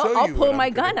 let me show you. Well, I'll pull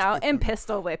my gun out and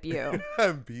pistol whip you.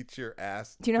 And beat your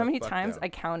ass. Do you know how many times I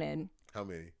counted? How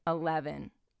many?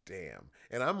 11. Damn.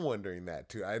 And I'm wondering that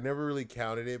too. I never really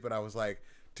counted it, but I was like,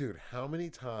 dude, how many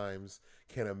times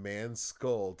can a man's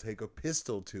skull take a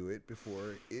pistol to it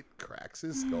before it cracks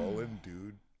his skull and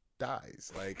dude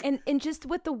dies? Like, and just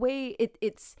with the way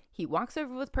it's he walks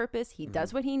over with purpose, he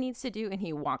does what he needs to do, and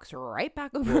he walks right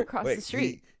back over across the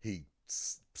street. He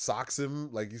socks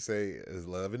him, like you say,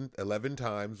 11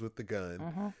 times with the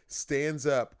gun, stands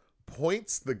up,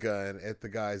 points the gun at the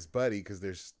guy's buddy, because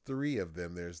there's 3 of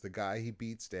them. There's the guy he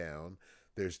beats down.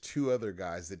 There's 2 other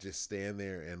guys that just stand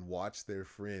there and watch their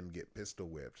friend get pistol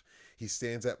whipped. He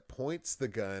stands up, points the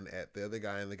gun at the other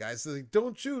guy, and the guy says, like,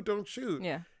 don't shoot.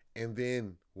 Yeah. And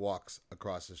then walks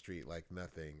across the street like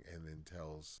nothing, and then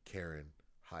tells Karen,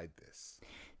 hide this.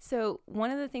 So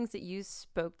one of the things that you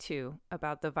spoke to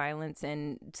about the violence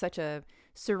in such a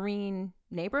serene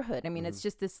neighborhood, it's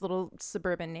just this little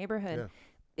suburban neighborhood.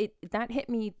 Yeah. That hit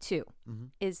me too,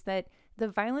 is that the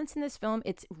violence in this film,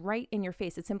 it's right in your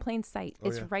face. It's in plain sight.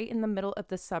 It's right in the middle of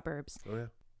the suburbs. Oh, yeah.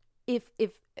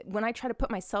 If when I try to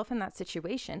put myself in that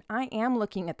situation, I am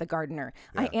looking at the gardener.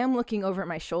 I am looking over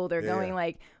my shoulder going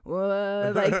like,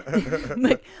 what?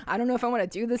 Like, I don't know if I want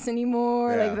to do this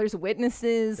anymore. Like, there's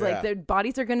witnesses. Like, their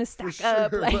bodies are going to stack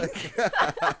up.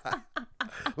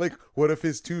 Like, what if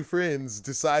his 2 friends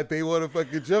decide they want to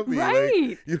fucking jump me? Right.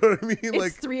 Like, you know what I mean? It's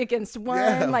like 3 against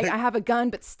 1. Like, I have a gun,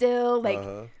 but still, like,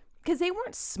 because they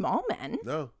weren't small men.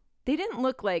 No. They didn't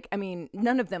look like,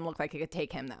 none of them looked like it could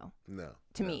take him, though. No.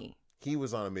 To me. He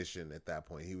was on a mission at that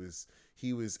point. He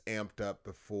was amped up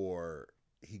before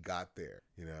he got there,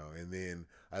 and then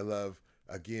I love,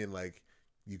 again, like,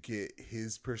 you get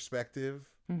his perspective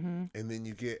and then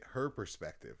you get her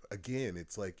perspective. Again,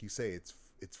 it's like you say,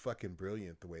 it's fucking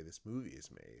brilliant the way this movie is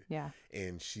made. Yeah.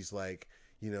 And she's like,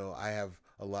 I have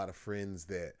a lot of friends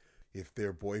that if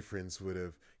their boyfriends would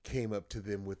have came up to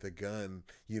them with a gun,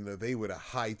 they would have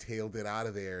hightailed it out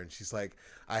of there. And she's like,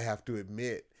 I have to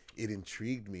admit, it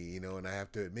intrigued me, and I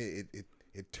have to admit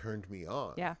it turned me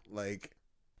on. Yeah. Like,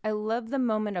 I love the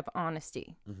moment of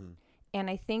honesty. And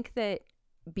I think that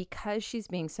because she's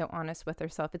being so honest with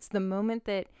herself, it's the moment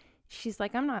that she's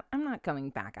like, I'm not going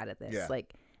back out of this. Yeah.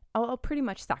 Like, I'll pretty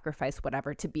much sacrifice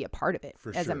whatever to be a part of it,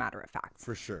 as a matter of fact.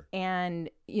 For sure. And,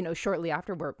 shortly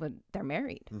afterward, when they're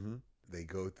married. Mm-hmm. They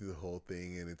go through the whole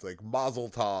thing, and it's like Mazel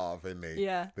Tov,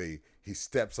 and he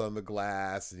steps on the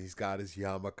glass, and he's got his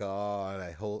yarmulke on.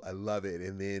 I love it.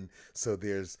 And then so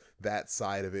there's that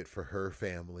side of it for her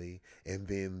family, and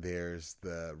then there's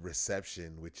the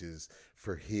reception, which is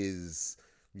for his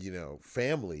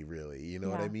family, really. You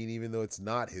know what I mean? Even though it's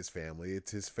not his family,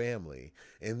 it's his family.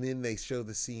 And then they show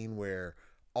the scene where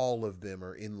all of them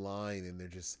are in line, and they're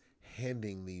just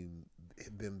handing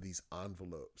them these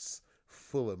envelopes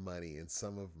full of money, and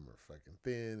some of them are fucking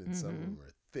thin, and some of them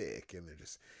are thick,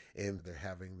 and they're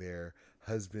having their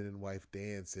husband and wife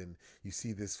dance, and you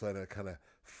see this fella kind of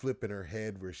flip in her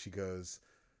head where she goes,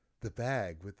 the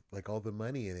bag with like all the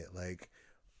money in it, like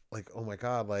oh my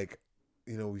God, like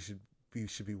we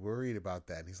should be worried about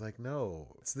that. And he's like,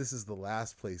 no, this is the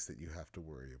last place that you have to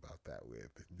worry about that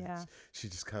with. And she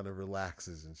just kind of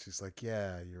relaxes, and she's like,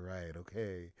 yeah, you're right,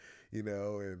 okay,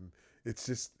 and it's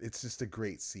just a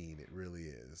great scene. It really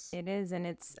is. It is. And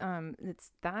it's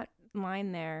that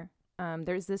line there.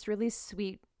 There's this really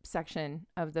sweet section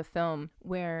of the film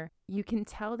where you can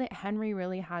tell that Henry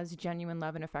really has genuine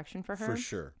love and affection for her. For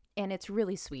sure. And it's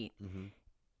really sweet. Mm-hmm.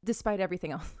 Despite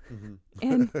everything else. Mm-hmm.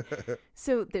 And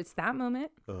so there's that moment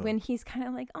when he's kind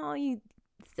of like, oh, you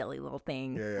silly little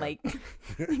thing. Yeah. Like,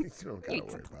 you don't gotta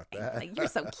worry about that. Like, you're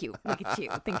so cute. Look at you,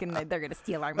 thinking that they're going to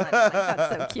steal our money. Like,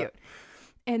 that's so cute.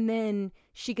 And then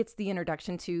she gets the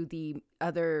introduction to the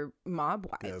other mob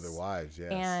wives. The other wives,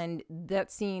 yes. And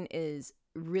that scene is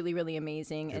really, really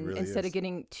amazing. It and really instead is. of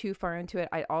getting too far into it,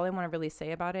 all I want to really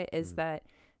say about it is that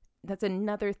that's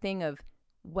another thing of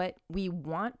what we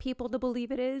want people to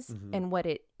believe it is and what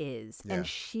it is. Yeah. And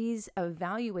she's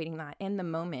evaluating that in the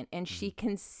moment, and she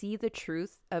can see the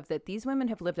truth of that these women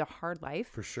have lived a hard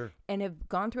life. For sure. And have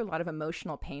gone through a lot of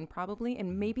emotional pain probably,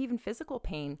 and maybe even physical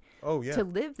pain to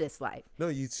live this life. No,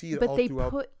 you see it but all they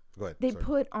throughout. Go ahead. They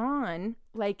put on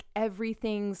like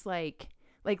everything's like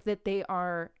that they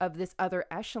are of this other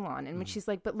echelon. And when she's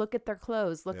like, but look at their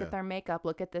clothes, look at their makeup,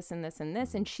 look at this and this and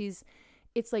this. And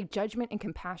it's like judgment and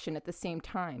compassion at the same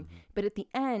time. But at the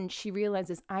end, she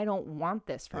realizes, I don't want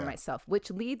this for myself,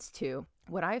 which leads to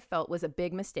what I felt was a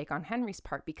big mistake on Henry's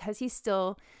part, because he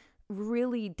still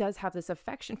really does have this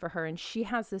affection for her. And she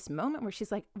has this moment where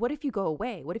she's like, what if you go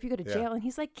away? What if you go to jail? And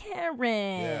he's like,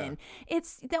 Karen,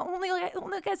 it's the only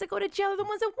guys that go to jail are the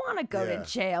ones that want to go to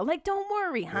jail. Like, don't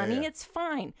worry, honey. It's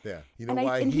fine. Yeah. You know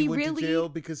why he went to jail?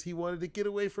 Because he wanted to get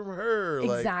away from her.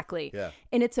 Exactly. Yeah.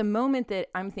 And it's a moment that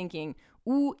I'm thinking,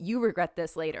 ooh, you regret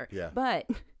this later. Yeah. But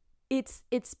it's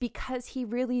because he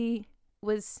really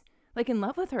was like in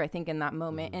love with her, I think, in that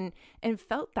moment and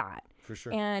felt that. For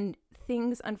sure. And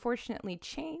things unfortunately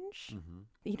change.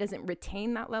 He doesn't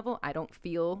retain that level. I don't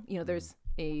feel, there's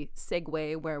a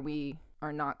segue where we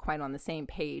are not quite on the same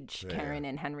page, Karen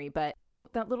and Henry. But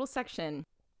that little section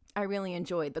I really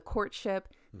enjoyed. The courtship,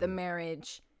 the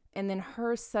marriage, and then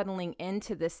her settling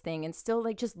into this thing and still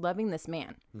like just loving this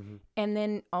man. And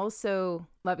then also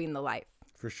loving the life.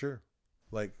 For sure.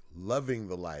 Like loving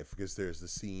the life, because there's the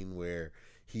scene where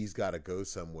he's got to go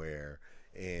somewhere,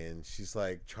 and she's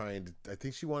like I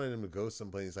think she wanted him to go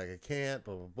someplace. He's like, I can't,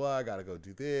 blah, blah, blah. I got to go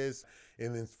do this.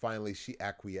 And then finally she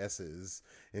acquiesces,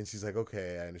 and she's like,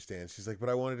 okay, I understand. She's like, but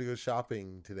I wanted to go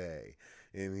shopping today.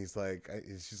 And she's like,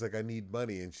 I need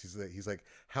money. And he's like,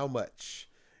 how much?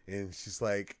 And she's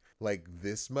like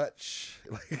this much,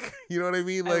 like, you know what I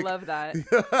mean? Like, I love that.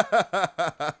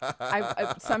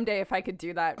 I someday if I could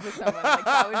do that with someone, like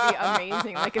that would be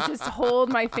amazing. Like, I just hold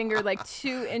my finger like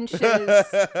 2 inches,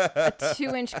 a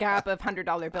 2-inch gap of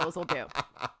 $100 bills will do.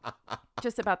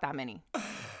 Just about that many.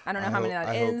 I don't know how many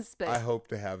that is, but I hope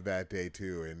to have that day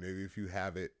too. And maybe if you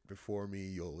have it before me,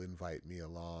 you'll invite me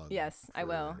along. Yes, I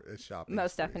will. A shopping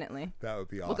Most spree. Definitely. That would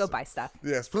be awesome. We'll go buy stuff.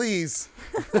 Yes, please.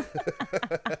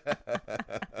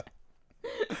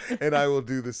 And I will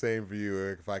do the same for you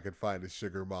if I could find a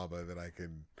sugar mama that I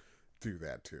can do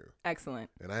that too. Excellent.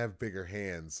 And I have bigger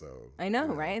hands, so I know,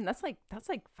 right? That's like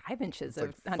 5 inches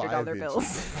of $100 bills.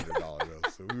 $100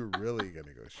 bills. So we were really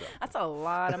gonna go shopping. That's a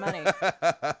lot of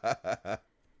money.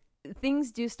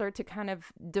 Things do start to kind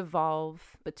of devolve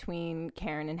between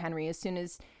Karen and Henry as soon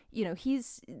as,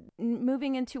 he's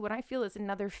moving into what I feel is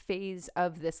another phase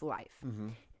of this life.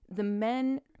 The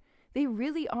men, they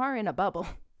really are in a bubble.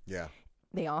 Yeah.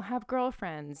 They all have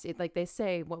girlfriends. Like they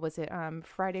say, what was it?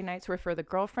 Friday nights were for the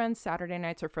girlfriends. Saturday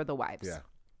nights are for the wives. Yeah.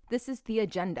 this is the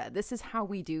agenda. This is how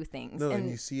we do things. No, and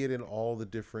you see it in all the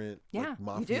different Yeah,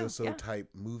 like, you do. mafioso Yeah. type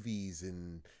movies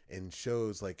and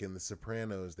shows. Like in The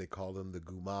Sopranos, they call them the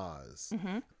Gumas.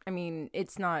 Mm-hmm. I mean,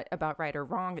 it's not about right or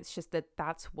wrong. It's just that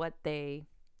that's what they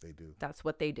do. That's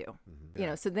what they do. Mm-hmm. You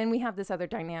know, so then we have this other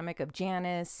dynamic of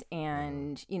Janice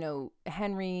and, you know,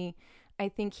 Henry. I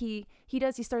think he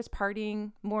starts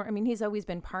partying more. I mean, he's always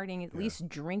been partying, at least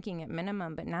drinking at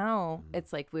minimum, but now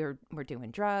it's like we're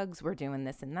doing drugs, we're doing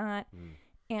this and that.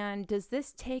 And does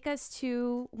this take us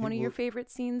to one of your favorite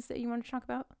scenes that you want to talk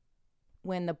about?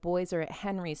 When the boys are at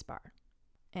Henry's bar.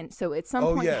 And so at some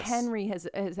point, Henry has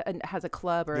a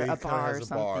club or a bar or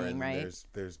something, right?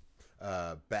 There's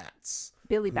Bats.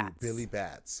 Billy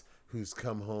Bats, who's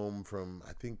come home from,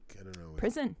 I think, I don't know.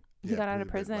 Prison. He got out of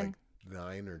prison. Like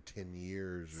 9 or 10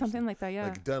 years. Or something like that, yeah.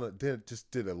 Like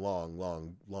did a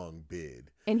long bid.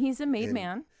 And he's a made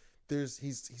man.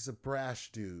 He's a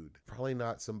brash dude. Probably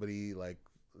not somebody like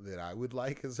that I would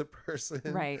like as a person.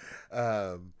 Right.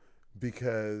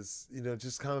 Because, you know,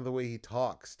 just kind of the way he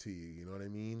talks to you, you know what I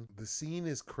mean? The scene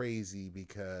is crazy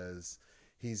because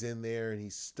he's in there and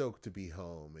he's stoked to be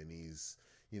home, and he's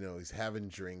having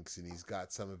drinks, and he's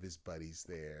got some of his buddies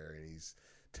there, and he's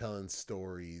telling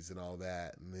stories and all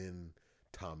that. And then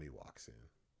Tommy walks in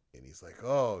and he's like,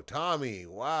 "Oh, Tommy,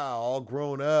 wow, all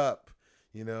grown up,"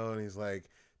 you know, and he's like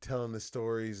telling the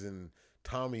stories, and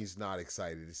Tommy's not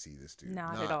excited to see this dude.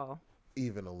 Not at all.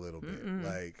 Even a little bit.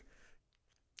 Like,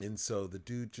 and so the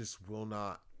dude just will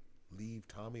not leave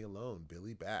Tommy alone,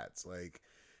 Billy Bats, like,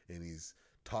 and he's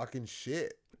talking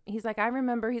shit. He's like,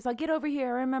 he's like, "Get over here.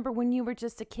 I remember when you were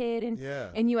just a kid and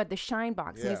you had the shine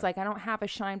box." Yeah. And he's like, "I don't have a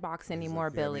shine box anymore,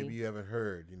 like, Billy. Maybe you haven't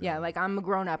heard. You know? Yeah, like, I'm a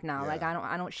grown up now. Like,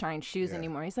 I don't shine shoes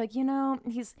anymore." He's like,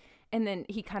 and then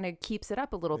he kind of keeps it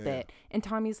up a little bit. And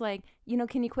Tommy's like,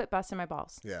 "Can you quit busting my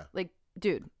balls?" Yeah. Like,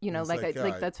 dude,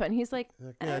 like that's fine. He's like,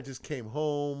 I just came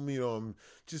home, I'm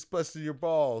just busting your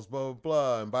balls, blah, blah,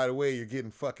 blah. And by the way, you're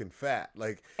getting fucking fat.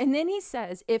 Like, and then he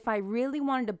says, "If I really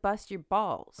wanted to bust your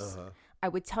balls, I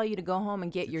would tell you to go home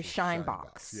and get your shine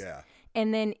box." Yeah.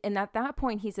 And at that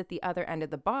point, he's at the other end of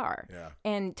the bar. Yeah.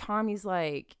 And Tommy's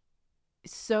like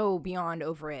so beyond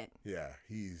over it. Yeah,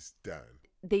 he's done.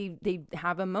 They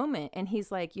have a moment, and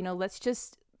he's like, let's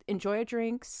just enjoy our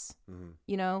drinks.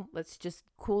 Let's just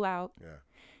cool out. Yeah.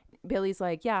 Billy's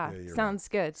like, yeah, sounds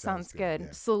right. good. Sounds good.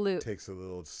 Yeah. Salute. Takes a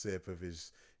little sip of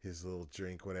his little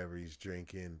drink, whatever he's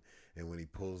drinking. And when he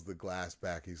pulls the glass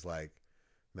back, he's like,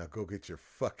 "Now go get your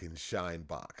fucking shine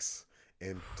box."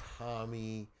 And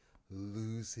Tommy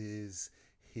loses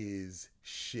his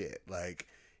shit. Like,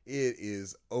 it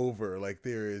is over. Like,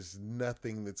 there is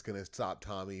nothing that's going to stop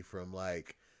Tommy from,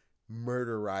 like,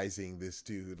 murderizing this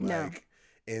dude. No. Like,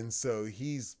 and so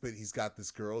he's got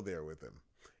this girl there with him.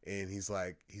 And he's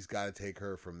like, he's got to take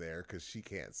her from there because she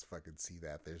can't fucking see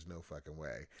that. There's no fucking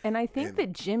way. And I think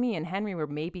that Jimmy and Henry were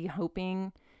maybe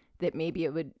hoping that maybe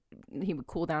he would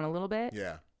cool down a little bit.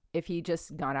 Yeah. If he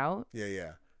just got out. Yeah,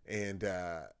 yeah. And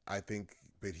I think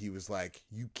that he was like,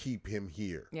 "You keep him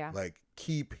here." Yeah. Like,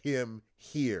 keep him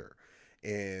here.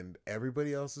 And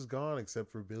everybody else is gone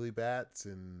except for Billy Bats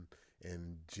and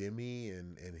Jimmy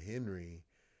and Henry.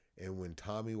 And when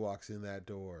Tommy walks in that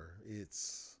door,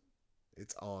 it's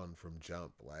on from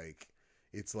jump. Like,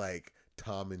 it's like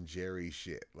Tom and Jerry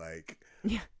shit. Like,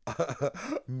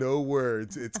 no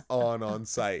words. It's on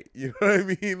sight. You know what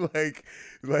I mean?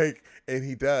 Like, and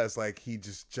he does. Like, he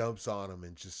just jumps on him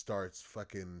and just starts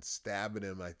fucking stabbing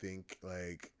him. I think,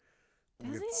 like,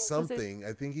 with something.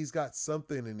 I think he's got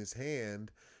something in his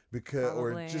hand because,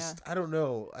 probably, or just I don't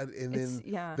know. And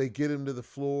then they get him to the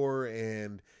floor,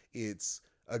 and it's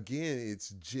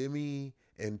Jimmy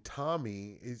and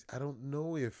Tommy. I don't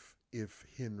know if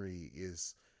Henry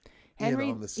is.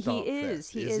 Henry, on the stomp he is.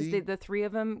 fest. He is. The three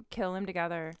of them kill him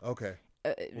together. Okay.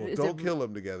 Well, don't kill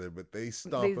them together, but they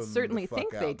stomp him. They certainly the fuck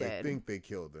think out. they did. They think they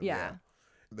killed him. Yeah.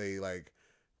 They like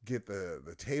get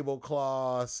the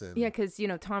tablecloths and because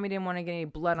Tommy didn't want to get any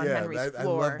blood on Henry's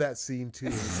floor. I love that scene too.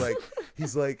 It's like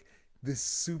he's like this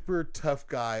super tough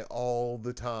guy all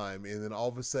the time, and then all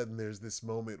of a sudden there's this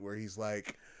moment where he's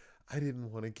like, "I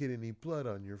didn't want to get any blood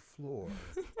on your floor."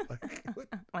 Like, what?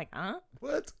 Like, huh?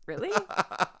 What? Really?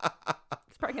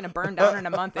 It's probably going to burn down in a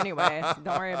month anyway. So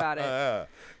don't worry about it.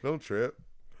 Don't trip.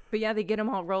 But yeah, they get him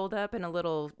all rolled up in a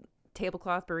little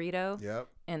tablecloth burrito. Yep.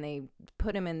 And they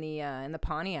put him in the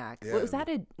Pontiac. Yeah.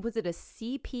 Was it a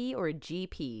CP or a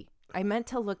GP? I meant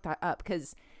to look that up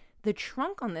because the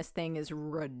trunk on this thing is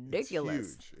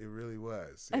ridiculous. It's huge. It really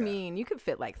was. Yeah. I mean, you could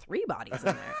fit like 3 bodies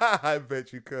in there. I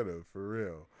bet you could have, for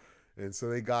real. And so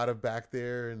they got him back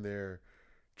there, and they're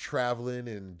traveling,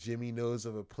 and Jimmy knows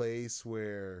of a place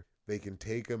where they can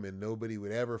take him and nobody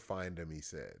would ever find him, he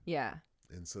said. Yeah.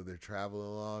 And so they're traveling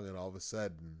along, and all of a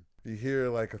sudden you hear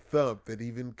like a thump that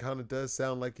even kind of does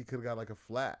sound like he could have got like a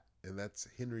flat. And that's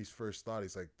Henry's first thought.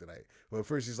 He's like, at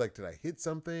first he's like, did I hit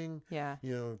something? Yeah.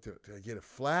 You know, did I get a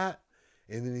flat?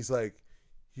 And then he's like,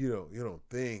 you don't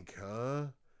think, huh?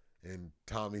 And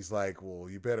Tommy's like, well,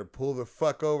 you better pull the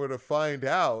fuck over to find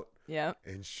out. Yep.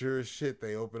 And sure as shit,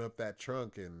 they open up that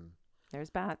trunk and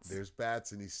there's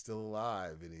Bats. And he's still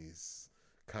alive, and he's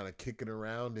kind of kicking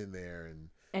around in there.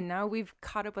 And now we've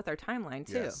caught up with our timeline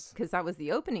too, because that was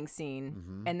the opening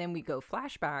scene, and then we go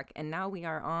flashback, and now we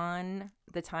are on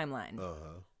the timeline,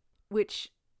 which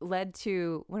led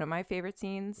to one of my favorite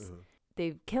scenes.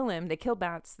 They kill him. They kill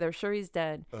Bats. They're sure he's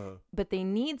dead, but they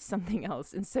need something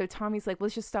else. And so Tommy's like,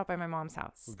 let's just stop by my mom's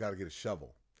house. We've got to get a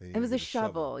shovel. It was a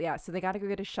shovel. Yeah. So they got to go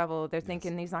get a shovel. They're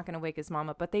thinking he's not going to wake his mom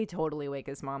up, but they totally wake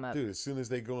his mom up. Dude, as soon as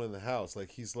they go in the house,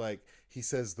 he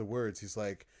says the words. He's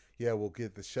like, yeah, we'll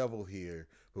get the shovel here,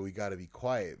 but we got to be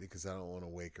quiet because I don't want to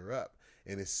wake her up.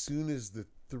 And as soon as the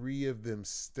three of them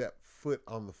step foot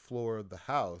on the floor of the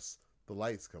house, the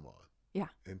lights come on. Yeah.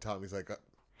 And Tommy's like, oh,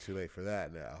 too late for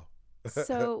that now.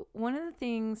 So one of the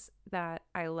things that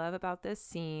I love about this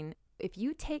scene, if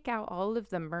you take out all of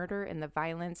the murder and the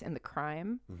violence and the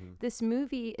crime, this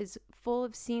movie is full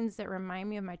of scenes that remind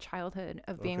me of my childhood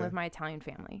of being with my Italian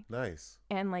family. Nice.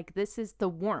 And this is the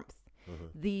warmth,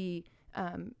 the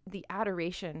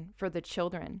adoration for the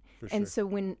children. And so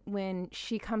when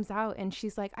she comes out and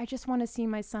she's like, I just want to see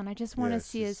my son, I just want to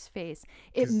see his face,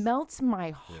 it melts my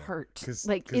heart. Because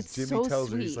it's Jimmy so tells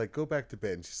sweet. her, he's like, go back to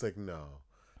bed. And she's like, no,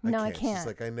 I can't. She's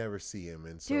like, I never see him.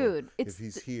 And so dude, if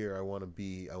he's here, I want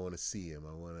to see him.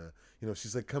 I want to,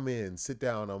 she's like, come in, sit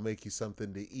down. I'll make you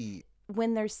something to eat.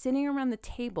 When they're sitting around the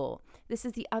table, this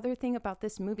is the other thing about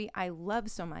this movie I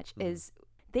love so much is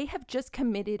they have just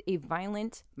committed a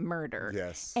violent murder.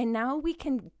 Yes. And now we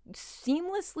can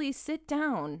seamlessly sit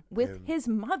down with his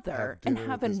mother and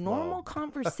have a normal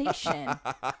conversation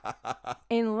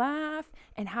and laugh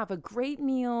and have a great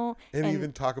meal. And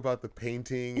even talk about the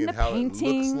painting and how it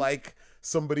looks like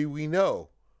somebody we know.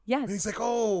 Yes. And he's like,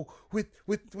 oh,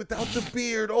 without the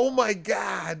beard. Oh my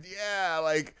God.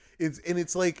 Yeah.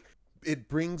 It's like, it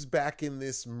brings back in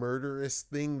this murderous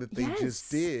thing that they just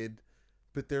did.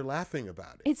 But they're laughing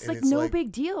about it. It's no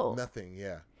big deal. Nothing,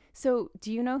 yeah. So,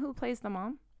 do you know who plays the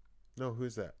mom? No,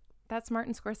 who's that? That's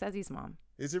Martin Scorsese's mom.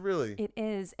 Is it really? It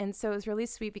is. And so it's really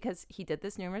sweet because he did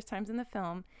this numerous times in the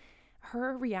film.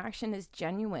 Her reaction is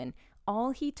genuine.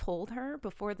 All he told her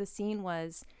before the scene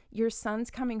was, your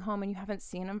son's coming home and you haven't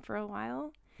seen him for a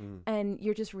while. And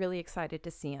you're just really excited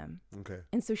to see him. Okay.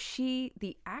 And so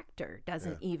the actor,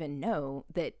 doesn't even know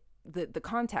that the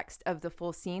context of the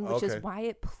full scene, which is why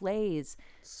it plays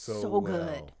so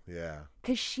good. Yeah.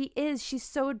 Because she's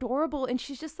so adorable, and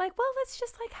she's just like, well, let's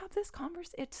just have this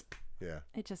conversation.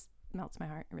 It just melts my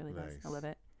heart. It really does. I love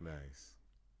it. Nice.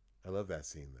 I love that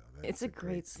scene though. It's a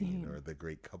great scene. Or the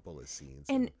great couple of scenes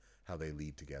and how they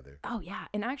lead together. Oh yeah.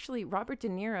 And actually Robert De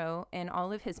Niro and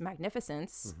all of his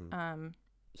magnificence,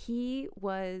 he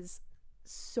was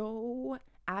so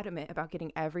adamant about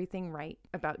getting everything right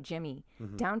about Jimmy,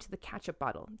 down to the ketchup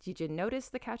bottle. Did you notice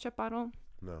the ketchup bottle?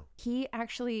 No. He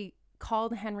actually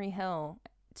called Henry Hill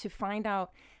to find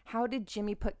out, how did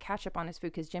Jimmy put ketchup on his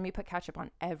food? Because Jimmy put ketchup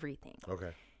on everything.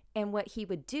 Okay. And what he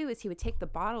would do is he would take the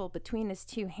bottle between his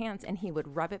two hands and he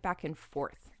would rub it back and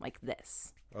forth like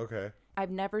this. Okay.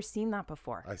 I've never seen that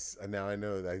before. Now I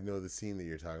know the scene that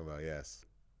you're talking about. Yes.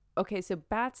 Okay, so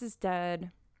Bats is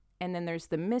dead. And then there's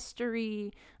the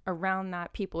mystery around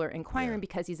that. People are inquiring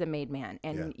because he's a made man.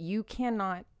 And you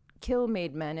cannot kill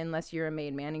made men unless you're a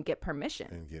made man and get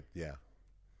permission.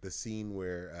 The scene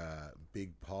where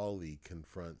Big Paulie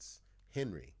confronts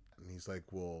Henry. And he's like,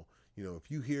 well,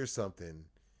 if you hear something,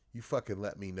 you fucking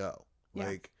let me know. Yeah.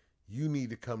 Like, you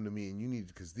need to come to me, and you need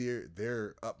to, because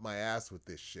they're up my ass with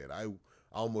this shit. I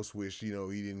almost wish, he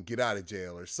didn't get out of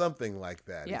jail or something like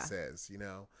that, he says,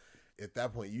 At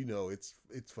that point,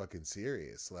 it's fucking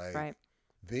serious. Like,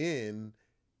 then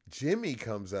Jimmy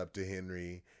comes up to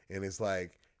Henry and is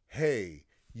like, hey,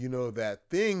 that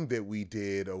thing that we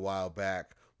did a while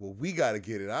back, well, we got to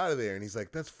get it out of there. And he's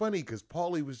like, that's funny because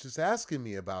Paulie was just asking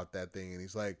me about that thing. And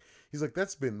he's like,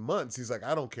 that's been months. He's like,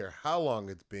 I don't care how long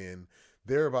it's been.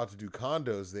 They're about to do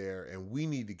condos there and we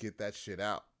need to get that shit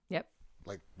out. Yep.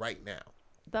 Like right now.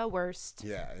 The worst.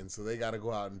 Yeah, and so they got to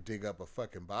go out and dig up a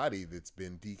fucking body that's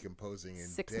been decomposing and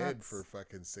 6 dead months. for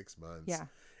fucking 6 months. Yeah.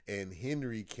 And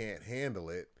Henry can't handle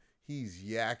it. He's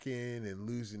yakking and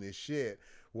losing his shit.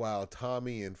 while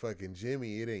Tommy and fucking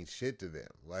Jimmy, it ain't shit to them.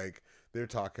 Like, they're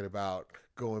talking about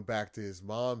going back to his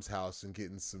mom's house and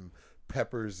getting some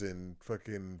peppers and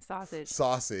fucking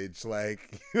sausage.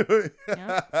 Like,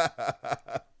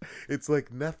 it's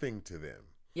like nothing to them.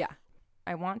 Yeah.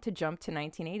 I want to jump to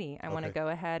 1980. I want to go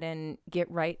ahead and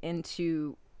get right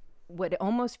into what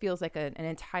almost feels like an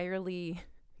entirely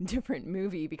different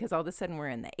movie, because all of a sudden we're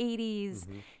in the 80s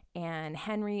and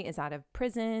Henry is out of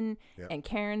prison and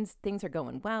Karen's things are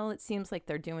going well. It seems like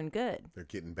they're doing good. They're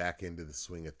getting back into the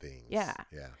swing of things. Yeah.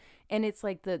 And it's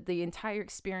like the entire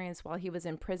experience while he was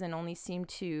in prison only seemed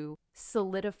to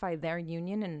solidify their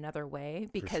union in another way,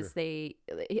 because they,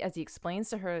 as he explains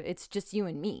to her, it's just you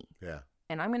and me. Yeah.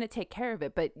 And I'm going to take care of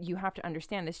it, but you have to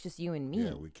understand it's just you and me.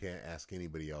 Yeah, we can't ask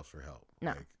anybody else for help.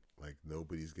 No. Like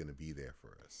nobody's going to be there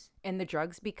for us. And the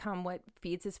drugs become what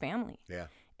feeds his family. Yeah.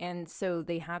 And so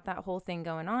they have that whole thing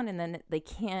going on, and then they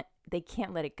can't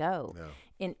let it go. No.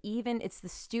 And even, it's the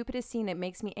stupidest scene. It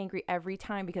makes me angry every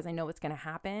time because I know what's going to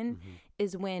happen,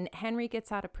 is when Henry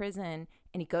gets out of prison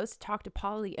and he goes to talk to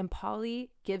Polly, and Polly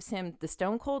gives him the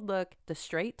stone cold look, the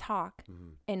straight talk,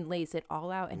 and lays it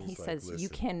all out. And he says, listen, you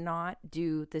cannot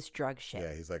do this drug shit.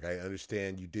 Yeah. He's like, I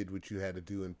understand you did what you had to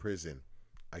do in prison.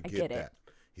 I get that. It.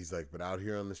 He's like, but out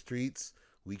here on the streets,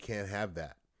 we can't have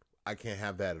that. I can't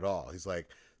have that at all. He's like,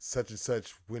 such and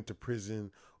such went to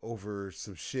prison over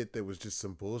some shit that was just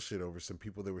some bullshit, over some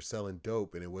people that were selling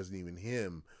dope, and it wasn't even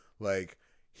him. Like,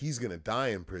 he's gonna die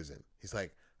in prison. He's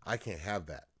like, I can't have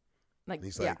that. Like, and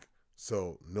he's like,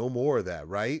 so no more of that,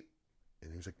 right?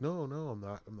 And he's like, no, I'm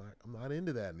not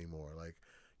into that anymore. Like,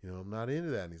 I'm not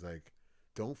into that. And he's like,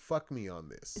 don't fuck me on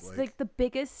this. It's like the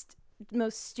biggest,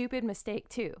 most stupid mistake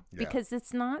too, because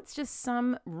it's not just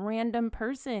some random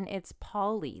person. It's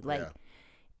Polly. Like,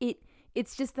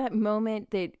 it's just that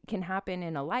moment that can happen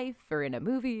in a life or in a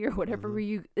movie or whatever,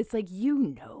 where it's like,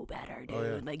 better,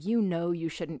 dude. Like, you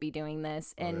shouldn't be doing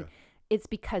this. And it's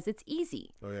because it's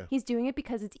easy. He's doing it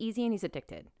because it's easy and he's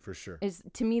addicted. For sure. Is,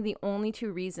 to me, the only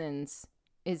two reasons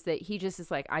is that he just is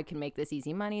like, I can make this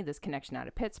easy money, this connection out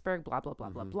of Pittsburgh, blah, blah, blah,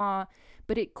 blah, blah.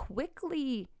 But it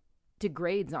quickly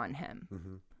degrades on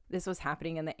him. This was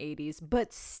happening in the 80s,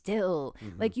 but still,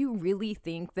 like, you really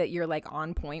think that you're like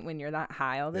on point when you're that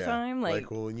high all the time? Like,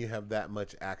 well, when you have that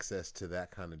much access to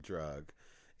that kind of drug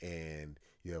and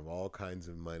you have all kinds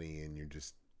of money and you're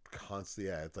just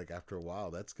constantly, it's like after a while,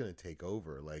 that's going to take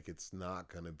over. Like, it's not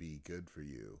going to be good for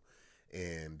you.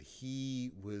 And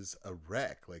he was a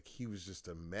wreck. Like, he was just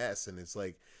a mess. And it's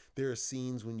like, there are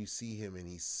scenes when you see him and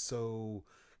he's so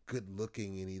good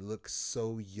looking and he looks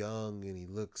so young and he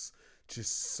looks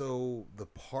just so the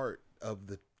part of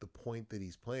the point that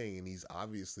he's playing, and he's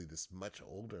obviously this much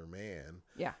older man.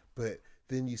 Yeah. But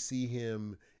then you see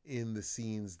him in the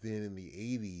scenes then in the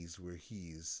 80s where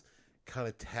he's kind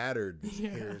of tattered, his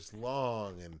hair is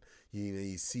long, and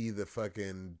you see the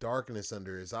fucking darkness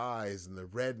under his eyes and the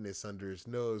redness under his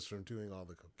nose from doing all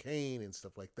the cocaine and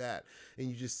stuff like that. And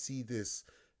you just see this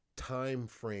time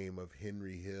frame of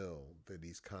Henry Hill that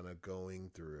he's kind of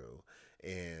going through,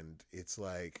 and it's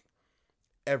like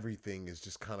everything is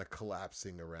just kind of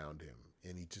collapsing around him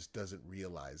and he just doesn't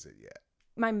realize it yet.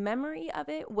 My memory of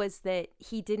it was that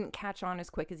he didn't catch on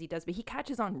as quick as he does, but he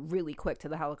catches on really quick to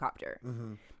the helicopter,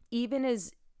 even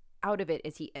as out of it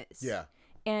as he is. Yeah.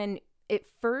 And at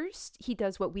first he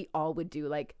does what we all would do,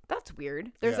 like, that's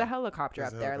weird, there's a helicopter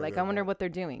up there, like, I wonder what they're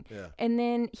doing. And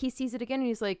then he sees it again and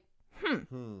he's like,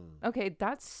 okay,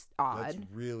 that's odd. That's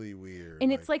really weird.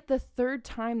 And it's like the third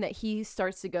time that he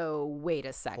starts to go, wait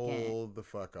a second. Hold the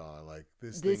fuck on. Like,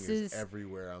 this thing is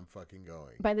everywhere I'm fucking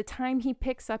going. By the time he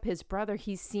picks up his brother,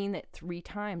 he's seen it 3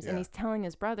 times and he's telling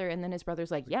his brother, and then his brother's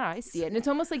like, yeah, I see it. And it's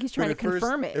almost like he's trying to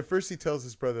confirm it. At first he tells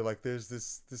his brother, like, there's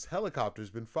this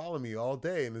helicopter's been following me all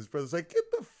day. And his brother's like, get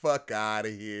the fuck out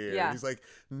of here. Yeah. And he's like,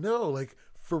 no, like,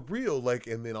 for real. Like,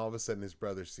 and then all of a sudden his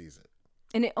brother sees it.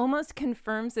 And it almost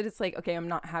confirms that it's like, okay, I'm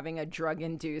not having a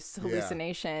drug-induced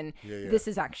hallucination. This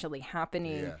is actually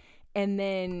happening. And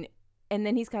then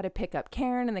he's got to pick up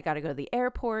Karen, and they got to go to the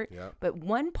airport. But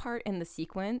one part in the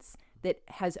sequence that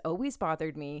has always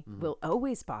bothered me, will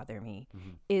always bother me,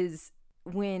 is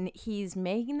when he's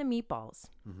making the meatballs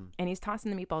and he's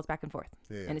tossing the meatballs back and forth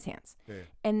in his hands.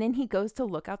 And then he goes to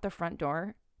look out the front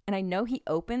door. And I know he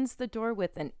opens the door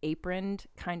with an aproned,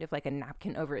 kind of like a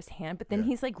napkin over his hand, but then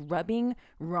he's like rubbing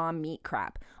raw meat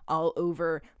crap all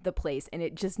over the place. And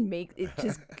it just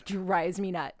drives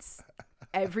me nuts.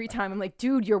 Every time I'm like,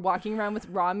 dude, you're walking around with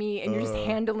raw meat and you're just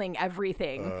handling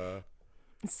everything.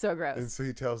 It's so gross. And so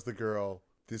he tells the girl,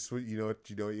 this what you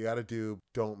got to do.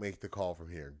 Don't make the call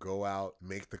from here. Go out,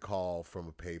 make the call from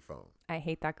a payphone. I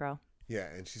hate that girl. Yeah,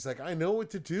 and she's like, I know what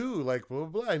to do. Like, blah,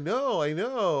 blah, blah. I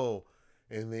know.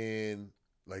 And then,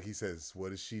 like he says, what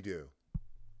does she do?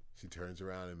 She turns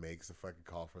around and makes a fucking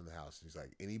call from the house. She's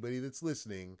like, anybody that's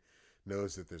listening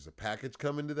knows that there's a package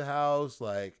coming to the house.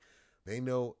 Like, they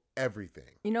know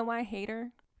everything. You know why I hate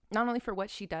her? Not only for what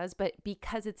she does, but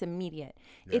because it's immediate.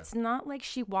 Yeah. It's not like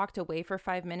she walked away for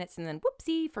 5 minutes and then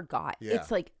whoopsie, forgot. Yeah. It's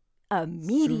like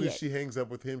immediate. As soon as she hangs up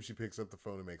with him, she picks up the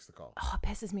phone and makes the call. Oh, it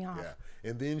pisses me off. Yeah.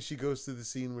 And then she goes to the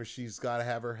scene where she's got to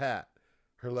have her hat,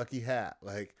 her lucky hat.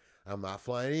 Like, I'm not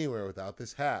flying anywhere without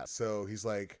this hat. So he's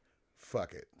like,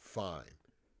 fuck it. Fine.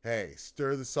 Hey,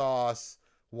 stir the sauce,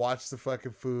 watch the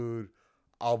fucking food.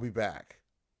 I'll be back.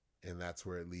 And that's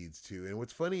where it leads to. And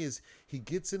what's funny is he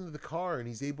gets into the car and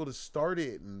he's able to start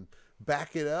it and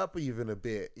back it up even a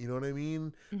bit. You know what I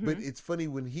mean? Mm-hmm. But it's funny,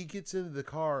 when he gets into the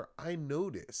car, I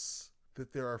notice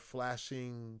that there are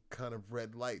flashing kind of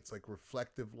red lights, like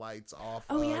reflective lights off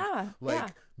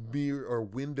mirror or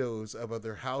windows of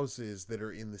other houses that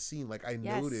are in the scene. Like I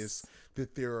notice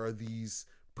that there are these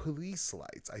police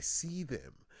lights. I see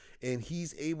them. And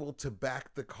he's able to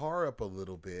back the car up a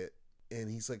little bit. And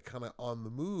he's like kind of on the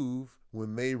move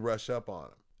when they rush up on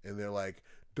him. And they're like,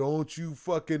 don't you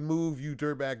fucking move, you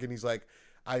dirtbag. And he's like,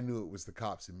 I knew it was the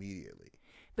cops immediately.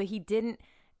 But he didn't.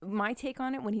 My take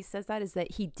on it when he says that is that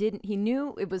he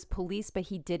knew it was police, but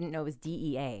he didn't know it was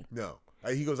DEA. No.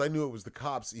 He goes, I knew it was the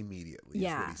cops immediately,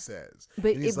 is what he says.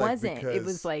 But it wasn't. It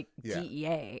was like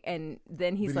DEA. And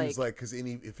then he's like, because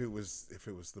if it was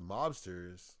the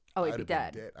mobsters, oh, he'd be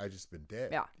dead. I'd just been dead.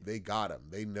 Yeah. They got him.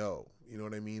 They know. You know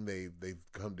what I mean? They've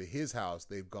come to his house.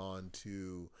 They've gone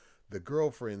to the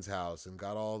girlfriend's house and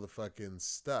got all the fucking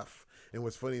stuff. And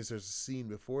what's funny is there's a scene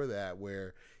before that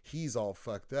where he's all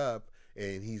fucked up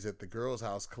and he's at the girl's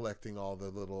house collecting all the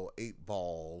little 8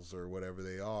 balls or whatever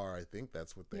they are. I think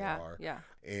that's what they are. Yeah.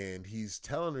 And he's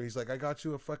telling her, he's like, I got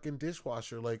you a fucking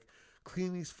dishwasher. Like,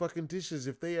 clean these fucking dishes.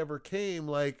 If they ever came,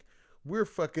 like, we're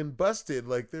fucking busted.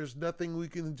 Like, there's nothing we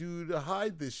can do to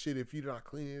hide this shit if you're not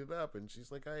cleaning it up. And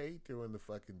she's like, I hate doing the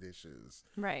fucking dishes.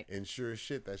 Right. And sure as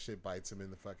shit, that shit bites him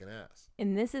in the fucking ass.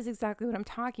 And this is exactly what I'm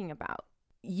talking about.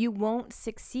 You won't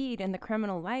succeed in the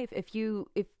criminal life if you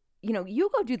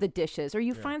go do the dishes or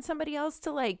you find somebody else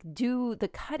to like do the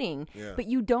cutting, but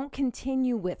you don't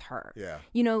continue with her. Yeah.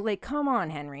 Like, come on,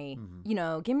 Henry,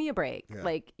 give me a break. Yeah.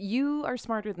 Like, you are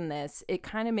smarter than this. It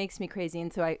kind of makes me crazy.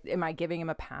 And so am I giving him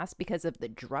a pass because of the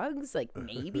drugs? Like,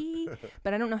 maybe,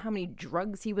 but I don't know how many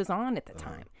drugs he was on at the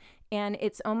time. And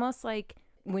it's almost like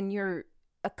when you're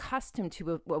accustomed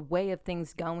to a way of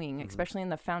things going, especially in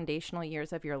the foundational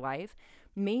years of your life,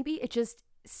 maybe it just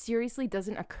seriously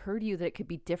doesn't occur to you that it could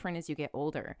be different as you get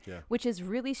older, which is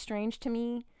really strange to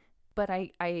me, but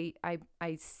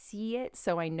I see it,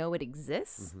 so I know it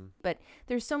exists. But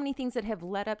there's so many things that have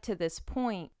led up to this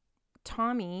point.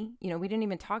 Tommy, we didn't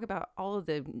even talk about all of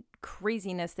the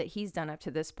craziness that he's done up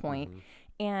to this point.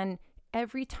 And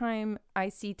every time I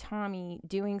see Tommy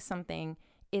doing something,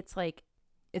 it's like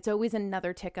it's always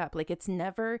another tick up. Like,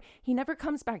 he never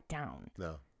comes back down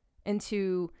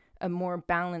into a more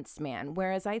balanced man.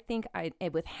 Whereas I think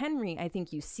with Henry, I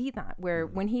think you see that where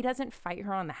when he doesn't fight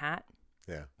her on the hat,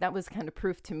 that was kind of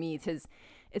proof to me.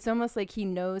 It's almost like he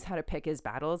knows how to pick his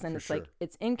battles, and like,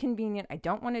 it's inconvenient. I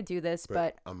don't want to do this,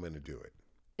 but I'm going to do it.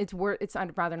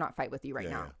 I'd rather not fight with you right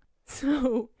now.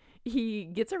 So he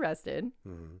gets arrested.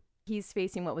 He's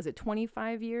facing,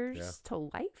 25 years to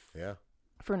life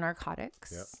for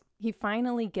narcotics. Yep. He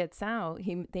finally gets out.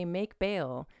 They make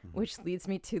bail, which leads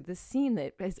me to the scene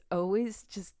that is always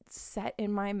just set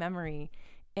in my memory.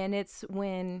 And it's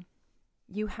when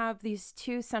you have these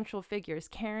two central figures,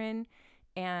 Karen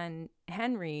and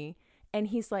Henry, and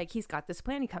he's got this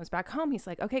plan. He comes back home. He's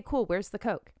like, okay, cool. Where's the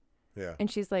coke? Yeah.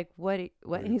 And she's like, what?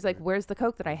 And he's like, where's the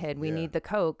coke that I hid? We need the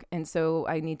coke. And so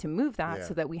I need to move that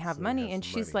so that we have money. And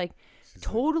she's like,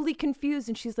 totally confused.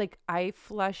 And she's like, I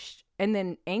flushed, and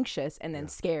then anxious, and then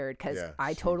scared because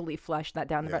I totally flushed that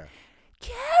down the road.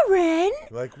 Karen,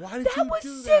 like, why did you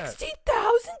do that? That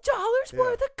was $60,000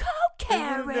 worth of coke,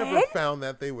 Karen. They would have never found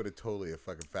that. They would have totally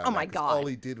fucking found that. Oh my God. All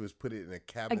he did was put it in a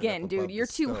cabinet. Again, dude, you're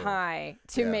too high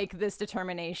to make this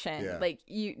determination. Yeah. Like,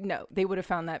 they would have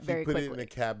found that very quickly. He put it in a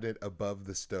cabinet above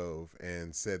the stove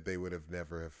and said they would have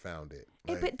never have found it.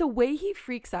 Like, but the way he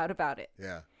freaks out about it.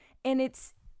 Yeah. And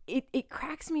it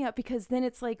cracks me up because then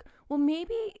it's like, well,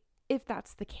 maybe if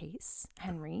that's the case,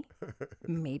 Henry,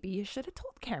 maybe you should have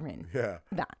told Karen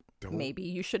that. Maybe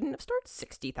you shouldn't have stored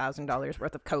 $60,000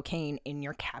 worth of cocaine in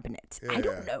your cabinet. I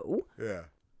don't know. Yeah.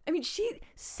 I mean, she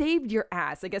saved your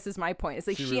ass, I guess is my point. It's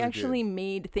like she really actually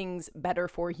made things better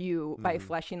for you by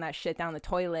flushing that shit down the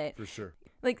toilet. For sure.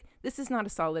 Like, this is not a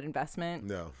solid investment.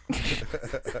 No.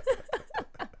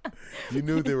 You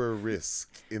knew there were risks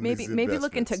in these investments. Maybe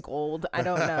look into gold. I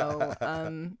don't know.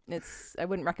 I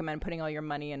wouldn't recommend putting all your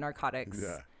money in narcotics.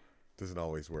 Yeah. Doesn't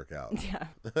always work out. Yeah.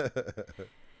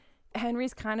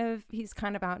 Henry's kind of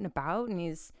out and about, and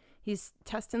he's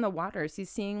testing the waters. He's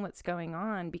seeing what's going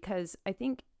on, because I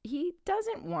think he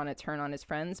doesn't want to turn on his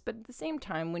friends, but at the same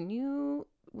time,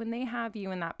 when they have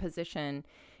you in that position,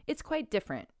 it's quite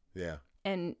different. Yeah.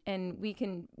 And we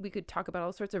could talk about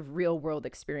all sorts of real world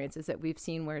experiences that we've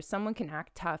seen where someone can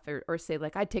act tough or say,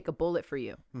 like, I'd take a bullet for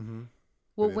you. Mm-hmm.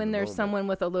 Well, when there's someone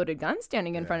with a loaded gun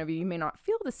standing in front of you, you may not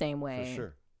feel the same way. For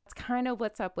sure. It's kind of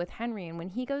what's up with Henry. And when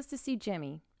he goes to see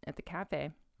Jimmy at the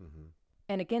cafe, mm-hmm.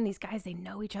 and again, these guys, they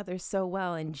know each other so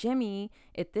well. And Jimmy,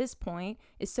 at this point,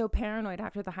 is so paranoid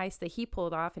after the heist that he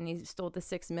pulled off and he stole the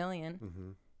 $6 million. Mm-hmm.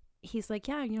 He's like,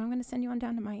 yeah, I'm going to send you on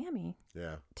down to Miami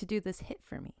to do this hit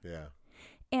for me. Yeah.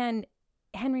 And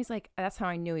Henry's like, that's how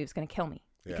I knew he was going to kill me,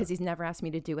 because he's never asked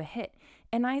me to do a hit.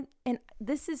 And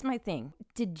this is my thing.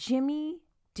 Did Jimmy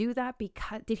do that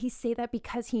did he say that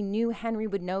because he knew Henry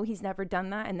would know he's never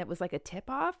done that and that was like a tip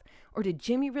off? Or did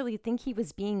Jimmy really think he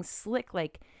was being slick?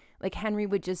 Like Henry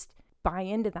would just buy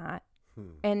into that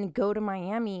and go to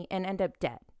Miami and end up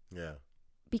dead. Yeah.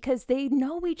 Because they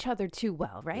know each other too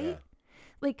well, right? Yeah.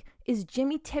 Like, is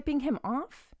Jimmy tipping him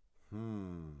off?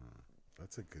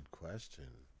 That's a good question.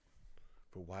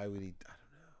 But why would he? I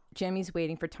don't know. Jimmy's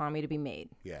waiting for Tommy to be made.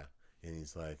 Yeah. And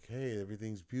he's like, hey,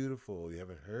 everything's beautiful. You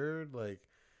haven't heard? Like,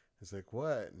 it's like,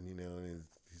 what? And, and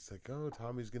he's like, oh,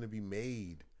 Tommy's going to be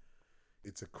made.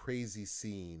 It's a crazy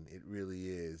scene. It really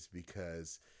is,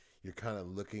 because you're kind of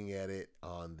looking at it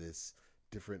on this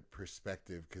different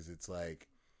perspective, because it's like,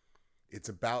 it's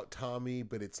about Tommy,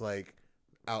 but it's like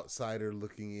outsider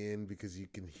looking in, because you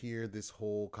can hear this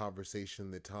whole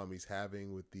conversation that Tommy's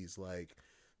having with these like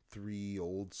 3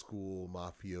 old school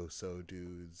mafioso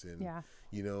dudes, and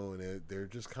and they're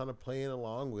just kind of playing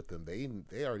along with them.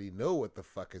 They already know what the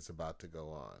fuck is about to go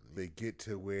on. They get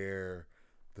to where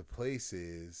the place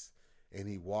is, and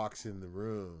he walks in the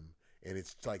room, and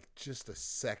it's like just a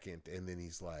second, and then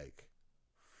he's like,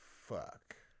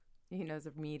 fuck. He knows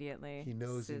immediately.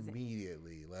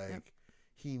 Like,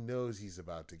 he knows he's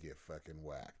about to get fucking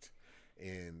whacked,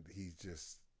 and he's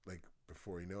just like,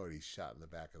 before you know it, he's shot in the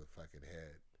back of the fucking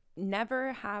head.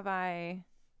 Never have I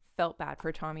felt bad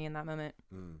for Tommy in that moment.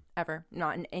 Ever.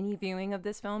 Not in any viewing of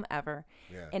this film, ever.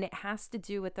 Yeah. And it has to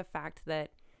do with the fact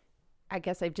that I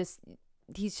guess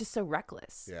he's just so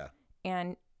reckless. Yeah.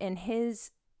 And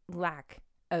his lack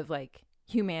of like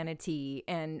humanity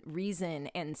and reason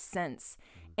and sense.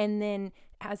 And then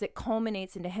as it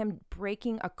culminates into him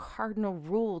breaking a cardinal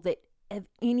rule that of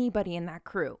anybody in that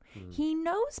crew, he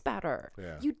knows better.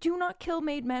 Yeah. You do not kill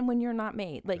made men when you're not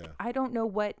made. Like, I don't know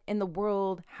what in the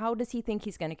world, how does he think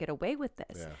he's going to get away with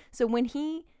this? Yeah. So when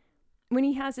he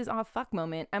has his off fuck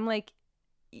moment, I'm like,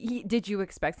 did you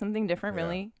expect something different?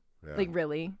 Really? Yeah. Like,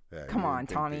 really? Yeah, Come on,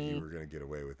 Tommy. You were going to get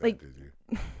away with that, like, did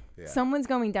you? Yeah. Someone's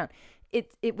going down.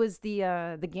 It was the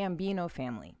Gambino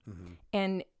family.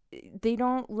 And they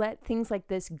don't let things like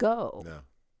this go. No.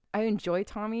 I enjoy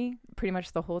Tommy pretty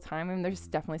much the whole time. I mean, there's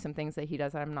definitely some things that he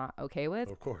does that I'm not okay with.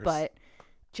 Of course. But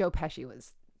Joe Pesci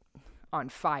was on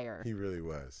fire. He really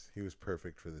was. He was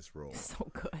perfect for this role. So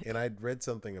good. And I'd read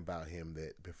something about him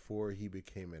that before he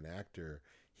became an actor,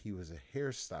 he was a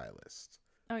hairstylist.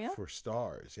 Oh, yeah? For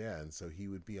stars, yeah. And so he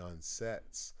would be on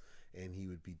sets, and he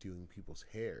would be doing people's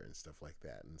hair and stuff like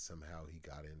that. And somehow he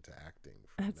got into acting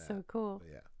from That's so cool.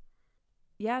 But yeah.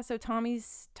 Yeah, so Tommy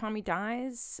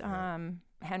dies. Yeah.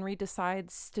 Henry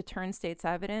decides to turn state's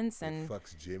evidence, and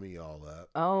fucks Jimmy all up.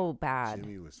 Oh, bad.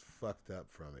 Jimmy was fucked up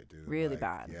from it, dude. Really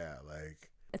bad. Yeah,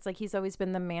 like it's like he's always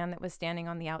been the man that was standing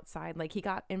on the outside. Like, he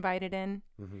got invited in,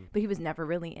 but he was never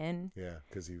really in. Yeah,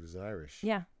 because he was Irish.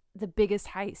 Yeah, the biggest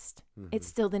heist. It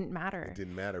still didn't matter. It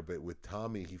didn't matter, but with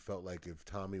Tommy, he felt like if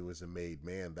Tommy was a made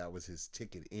man, that was his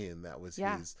ticket in. That was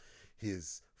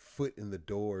his foot in the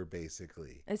door,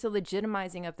 basically. It's a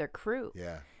legitimizing of their crew.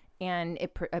 Yeah. And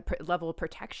a level of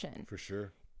protection. For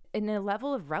sure. And a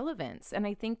level of relevance. And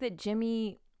I think that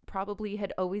Jimmy probably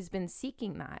had always been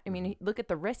seeking that. I mean, look at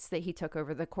the risks that he took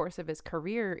over the course of his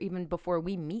career, even before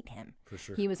we meet him. For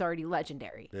sure. He was already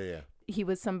legendary. Yeah. He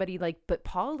was somebody like, but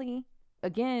Paulie,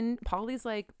 again, Paulie's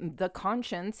like the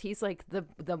conscience. He's like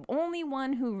the only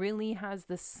one who really has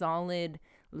the solid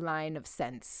line of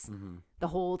sense the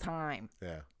whole time.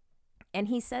 Yeah. And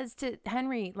he says to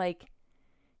Henry, like,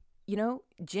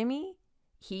 Jimmy,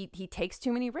 he takes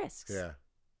too many risks. Yeah.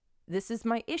 This is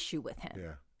my issue with him.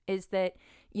 Yeah. Is that,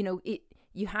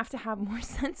 you have to have more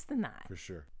sense than that. For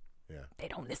sure. Yeah. They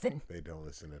don't listen. They don't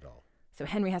listen at all. So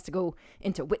Henry has to go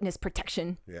into witness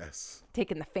protection. Yes.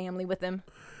 Taking the family with him.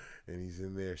 And he's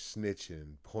in there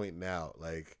snitching, pointing out,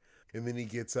 like, and then he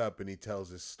gets up and he tells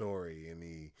his story, and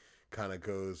he kind of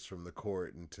goes from the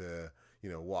court into,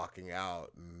 walking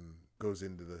out, and goes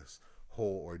into this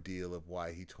whole ordeal of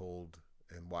why he told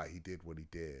and why he did what he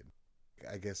did.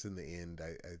 I guess in the end,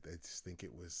 I just think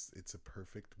it's a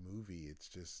perfect movie. It's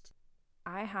just...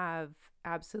 I have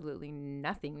absolutely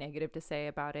nothing negative to say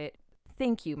about it.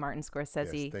 Thank you, Martin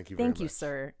Scorsese. Yes, thank you very much. Thank you,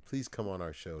 sir. Please come on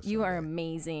our show someday. You are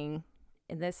amazing.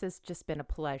 And this has just been a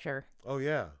pleasure. Oh,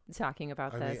 yeah. Talking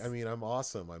about this. I mean, I'm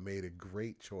awesome. I made a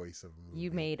great choice of a movie.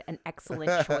 You made an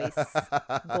excellent choice.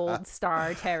 Gold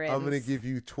star, Terrence. I'm going to give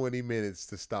you 20 minutes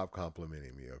to stop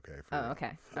complimenting me, okay?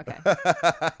 Okay.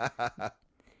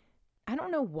 I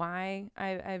don't know why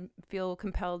I feel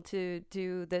compelled to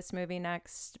do this movie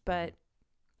next, but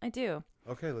I do.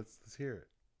 Okay, let's hear it.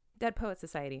 Dead Poet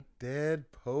Society. Dead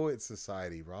Poet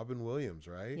Society. Robin Williams,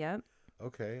 right? Yep.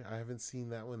 Okay, I haven't seen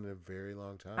that one in a very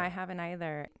long time. I haven't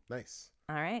either. Nice.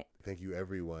 All right. Thank you,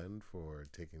 everyone, for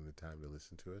taking the time to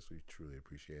listen to us. We truly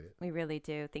appreciate it. We really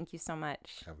do. Thank you so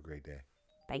much. Have a great day.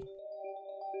 Bye.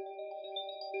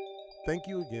 Thank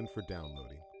you again for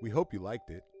downloading. We hope you liked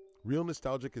it. Real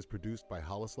Nostalgic is produced by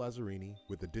Hollis Lazzarini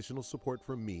with additional support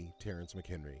from me, Terrence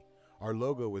McHenry. Our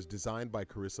logo was designed by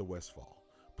Carissa Westfall.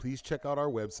 Please check out our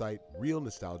website,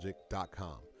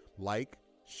 realnostalgic.com. Like,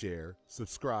 share,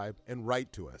 subscribe, and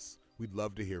write to us. We'd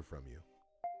love to hear from you.